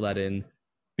sprinkle that in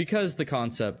because the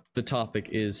topic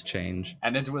is change.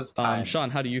 And it was time.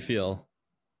 Sean, how do you feel?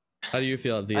 How do you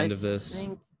feel at the end of this?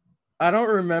 I don't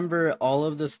remember all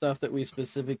of the stuff that we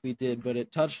specifically did, but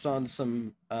it touched on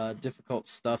some difficult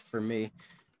stuff for me.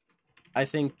 I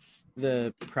think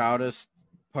the proudest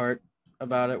part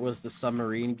about it was the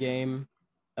submarine game,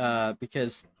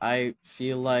 because I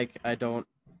feel like I don't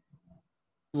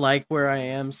like where I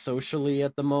am socially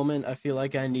at the moment. I feel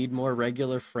like I need more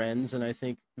regular friends, and I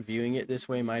think viewing it this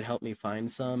way might help me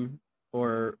find some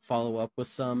or follow up with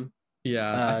some.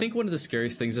 Yeah, I think one of the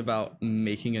scariest things about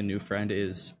making a new friend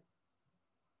is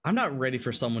I'm not ready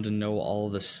for someone to know all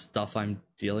of the stuff I'm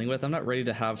dealing with. I'm not ready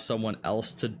to have someone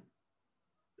else to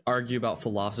argue about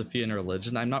philosophy and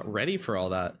religion. I'm not ready for all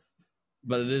that.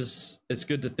 But it's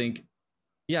good to think,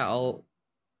 yeah,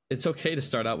 it's okay to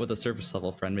start out with a surface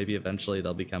level friend. Maybe eventually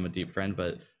they'll become a deep friend,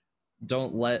 but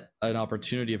don't let an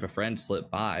opportunity of a friend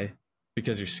slip by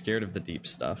because you're scared of the deep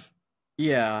stuff.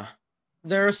 Yeah.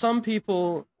 There are some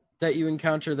people that you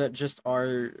encounter that just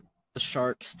are the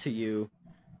sharks to you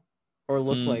or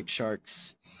look like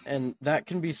sharks, and that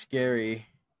can be scary.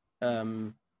 I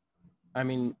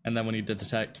mean, and then when you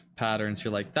detect patterns,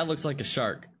 you're like, that looks like a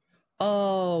shark.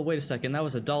 Oh, wait a second, that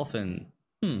was a dolphin.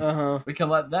 We can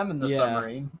let them in the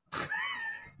submarine.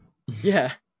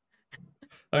 Yeah.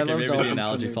 Okay, maybe the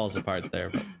analogy falls apart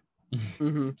there.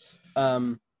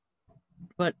 But...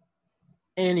 But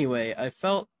anyway, I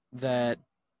felt that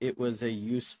it was a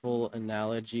useful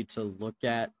analogy to look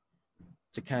at,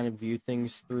 to kind of view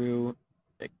things through.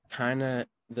 It kind of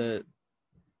the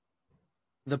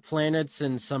planets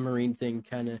and submarine thing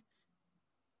kind of...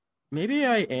 Maybe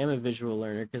I am a visual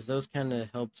learner, because those kind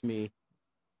of helped me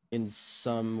in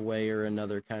some way or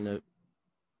another kind of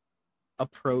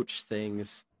approach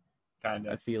things. Kind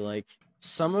of. I feel like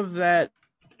some of that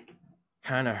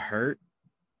kind of hurt.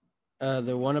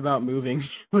 The one about moving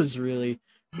was really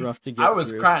rough to get I was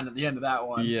through. crying at the end of that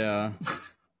one. Yeah.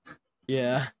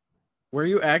 Yeah. Were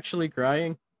you actually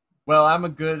crying? Well, I'm a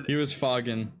good... He was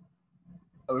fogging.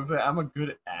 I'm a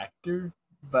good actor,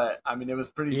 but I mean, it was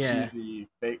pretty cheesy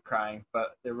fake crying,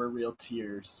 but there were real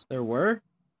tears. There were?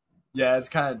 Yeah, it's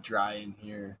kind of dry in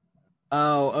here.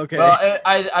 Oh, okay. Well,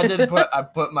 I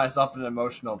put myself in an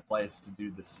emotional place to do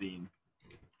the scene.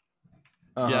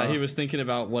 Yeah, he was thinking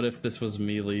about what if this was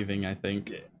me leaving, I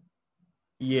think.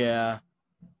 Yeah.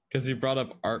 Because he brought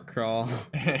up art crawl.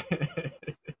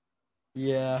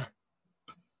 Yeah.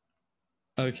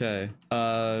 Okay.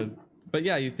 But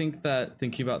yeah, you think that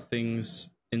thinking about things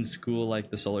in school, like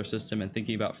the solar system, and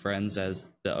thinking about friends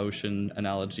as the ocean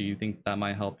analogy, you think that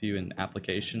might help you in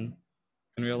application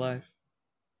in real life?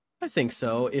 I think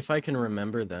so, if I can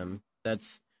remember them.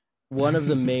 That's one of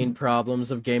the main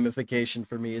problems of gamification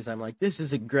for me is I'm like, this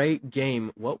is a great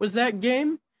game. What was that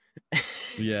game?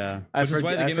 Yeah, which is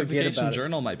why the gamification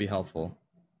journal might be helpful.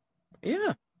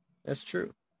 Yeah, that's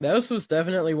true. That was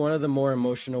definitely one of the more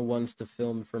emotional ones to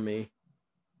film for me.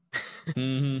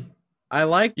 Mm-hmm. I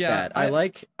like that. I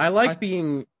like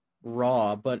being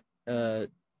raw, but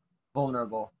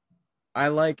vulnerable. I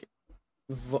like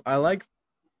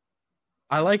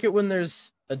it when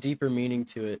there's a deeper meaning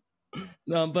to it.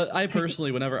 No, but I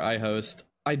personally, whenever I host,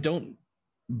 I don't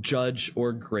judge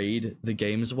or grade the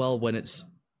games well when it's,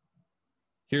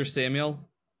 here's Samuel,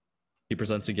 he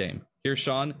presents a game. Here's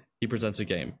Sean, he presents a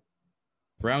game.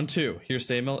 Round 2, here's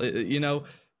Samuel. You know,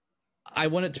 I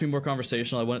want it to be more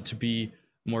conversational. I want it to be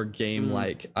more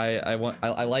game-like. I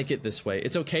like it this way.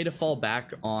 It's okay to fall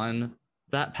back on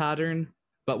that pattern,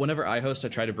 but whenever I host, I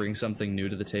try to bring something new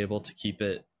to the table to keep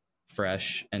it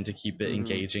fresh and to keep it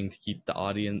engaging, to keep the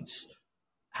audience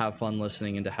have fun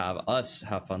listening and to have us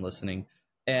have fun listening.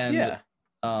 And it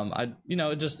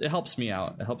helps me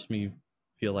out. It helps me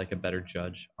feel like a better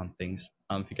judge on things.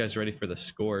 If you guys are ready for the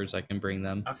scores, I can bring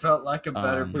them. I felt like a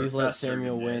better Please let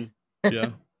Samuel win.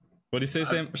 Yeah. What do you say,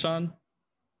 Sean?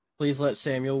 Please let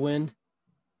Samuel win.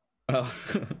 Oh.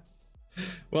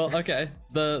 Well, okay.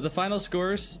 The final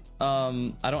scores,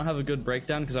 I don't have a good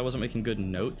breakdown because I wasn't making good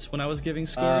notes when I was giving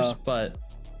scores, but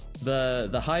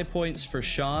the high points for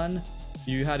Sean,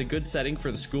 you had a good setting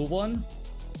for the school one.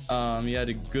 You had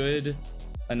a good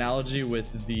analogy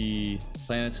with the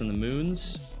planets and the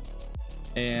moons,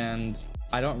 and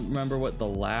I don't remember what the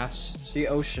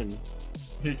ocean.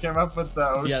 He came up with the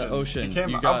ocean. Yeah, the ocean. He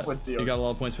came up with the ocean. You got a lot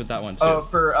of points with that one too. Oh,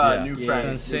 for new friend.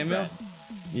 And Samuel?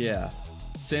 Yeah.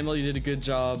 Samuel, you did a good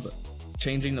job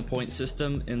changing the point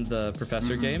system in the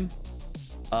professor game.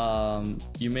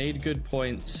 You made good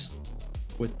points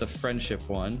with the friendship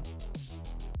one.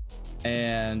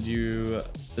 And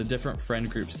the different friend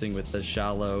groups thing with the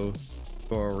shallow,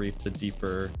 coral reef, the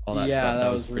deeper, all that stuff.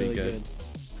 That was pretty really good.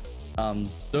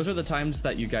 Those are the times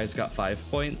that you guys got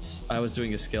 5 points. I was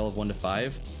doing a scale of 1 to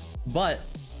 5. But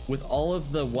with all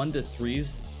of the 1 to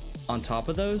 3s on top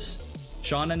of those,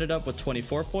 Sean ended up with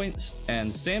 24 points,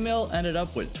 and Samuel ended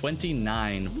up with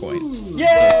 29 points. Yay!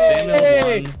 So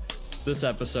Samuel won this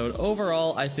episode.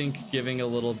 Overall, I think giving a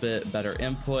little bit better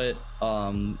input.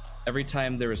 Every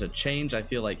time there was a change, I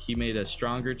feel like he made a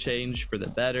stronger change for the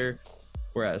better,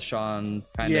 whereas Sean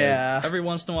kind of every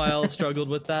once in a while struggled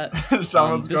with that. This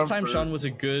time Sean was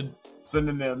a good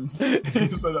synonyms.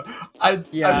 I'm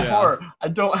poor. I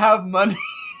don't have money.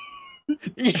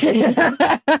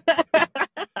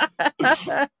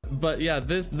 But yeah,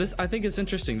 this I think it's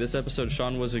interesting. This episode,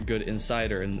 Sean was a good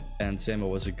insider and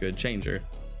Samuel was a good changer.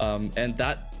 And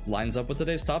that lines up with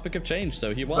today's topic of change,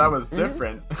 so he won. So that was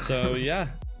different. So yeah,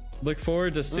 look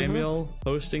forward to Samuel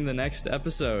hosting the next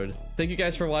episode. Thank you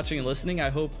guys for watching and listening. I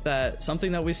hope that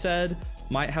something that we said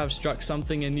might have struck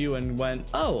something in you and went,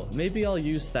 oh, maybe I'll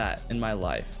use that in my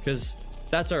life, because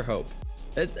that's our hope.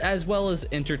 As well as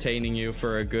entertaining you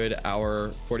for a good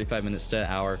hour, 45 minutes to an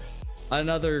hour.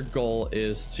 Another goal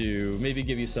is to maybe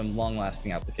give you some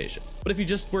long-lasting application. But if you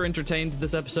just were entertained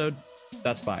this episode,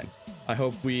 that's fine. I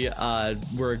hope we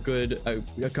were a good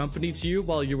company to you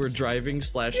while you were driving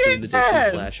 / doing the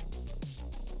dishes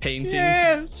 /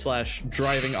 painting /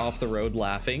 driving off the road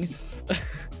laughing.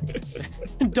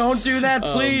 Don't do that,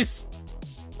 please.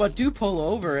 But do pull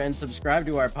over and subscribe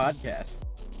to our podcast.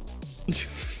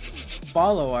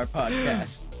 Follow our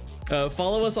podcast.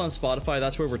 Follow us on Spotify.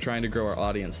 That's where we're trying to grow our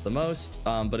audience the most.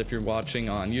 But if you're watching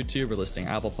on YouTube or listening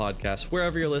Apple Podcasts,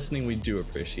 wherever you're listening, we do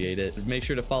appreciate it. Make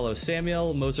sure to follow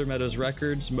Samuel, Moser Meadows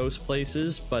Records, most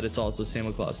places, but it's also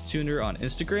Samuel Claus Tuner on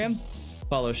Instagram.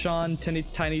 Follow Sean, 10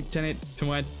 Tiny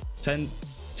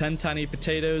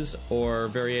Potatoes, or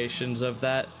variations of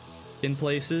that in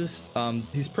places.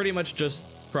 He's pretty much just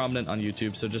prominent on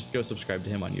YouTube, so just go subscribe to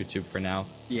him on YouTube for now.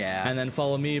 Yeah. And then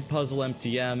follow me,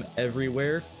 PuzzleMTM,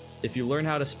 everywhere. If you learn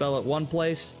how to spell it one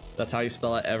place, that's how you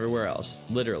spell it everywhere else.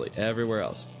 Literally everywhere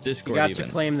else. Discord. He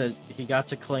got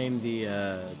to claim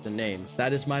the name.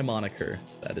 That is my moniker.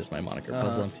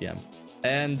 PuzzleMTM.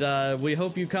 And we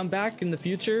hope you come back in the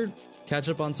future, catch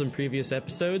up on some previous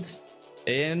episodes,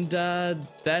 and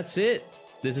that's it.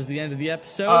 This is the end of the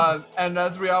episode. And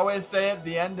as we always say at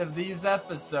the end of these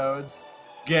episodes,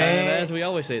 game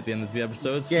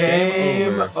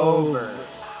over.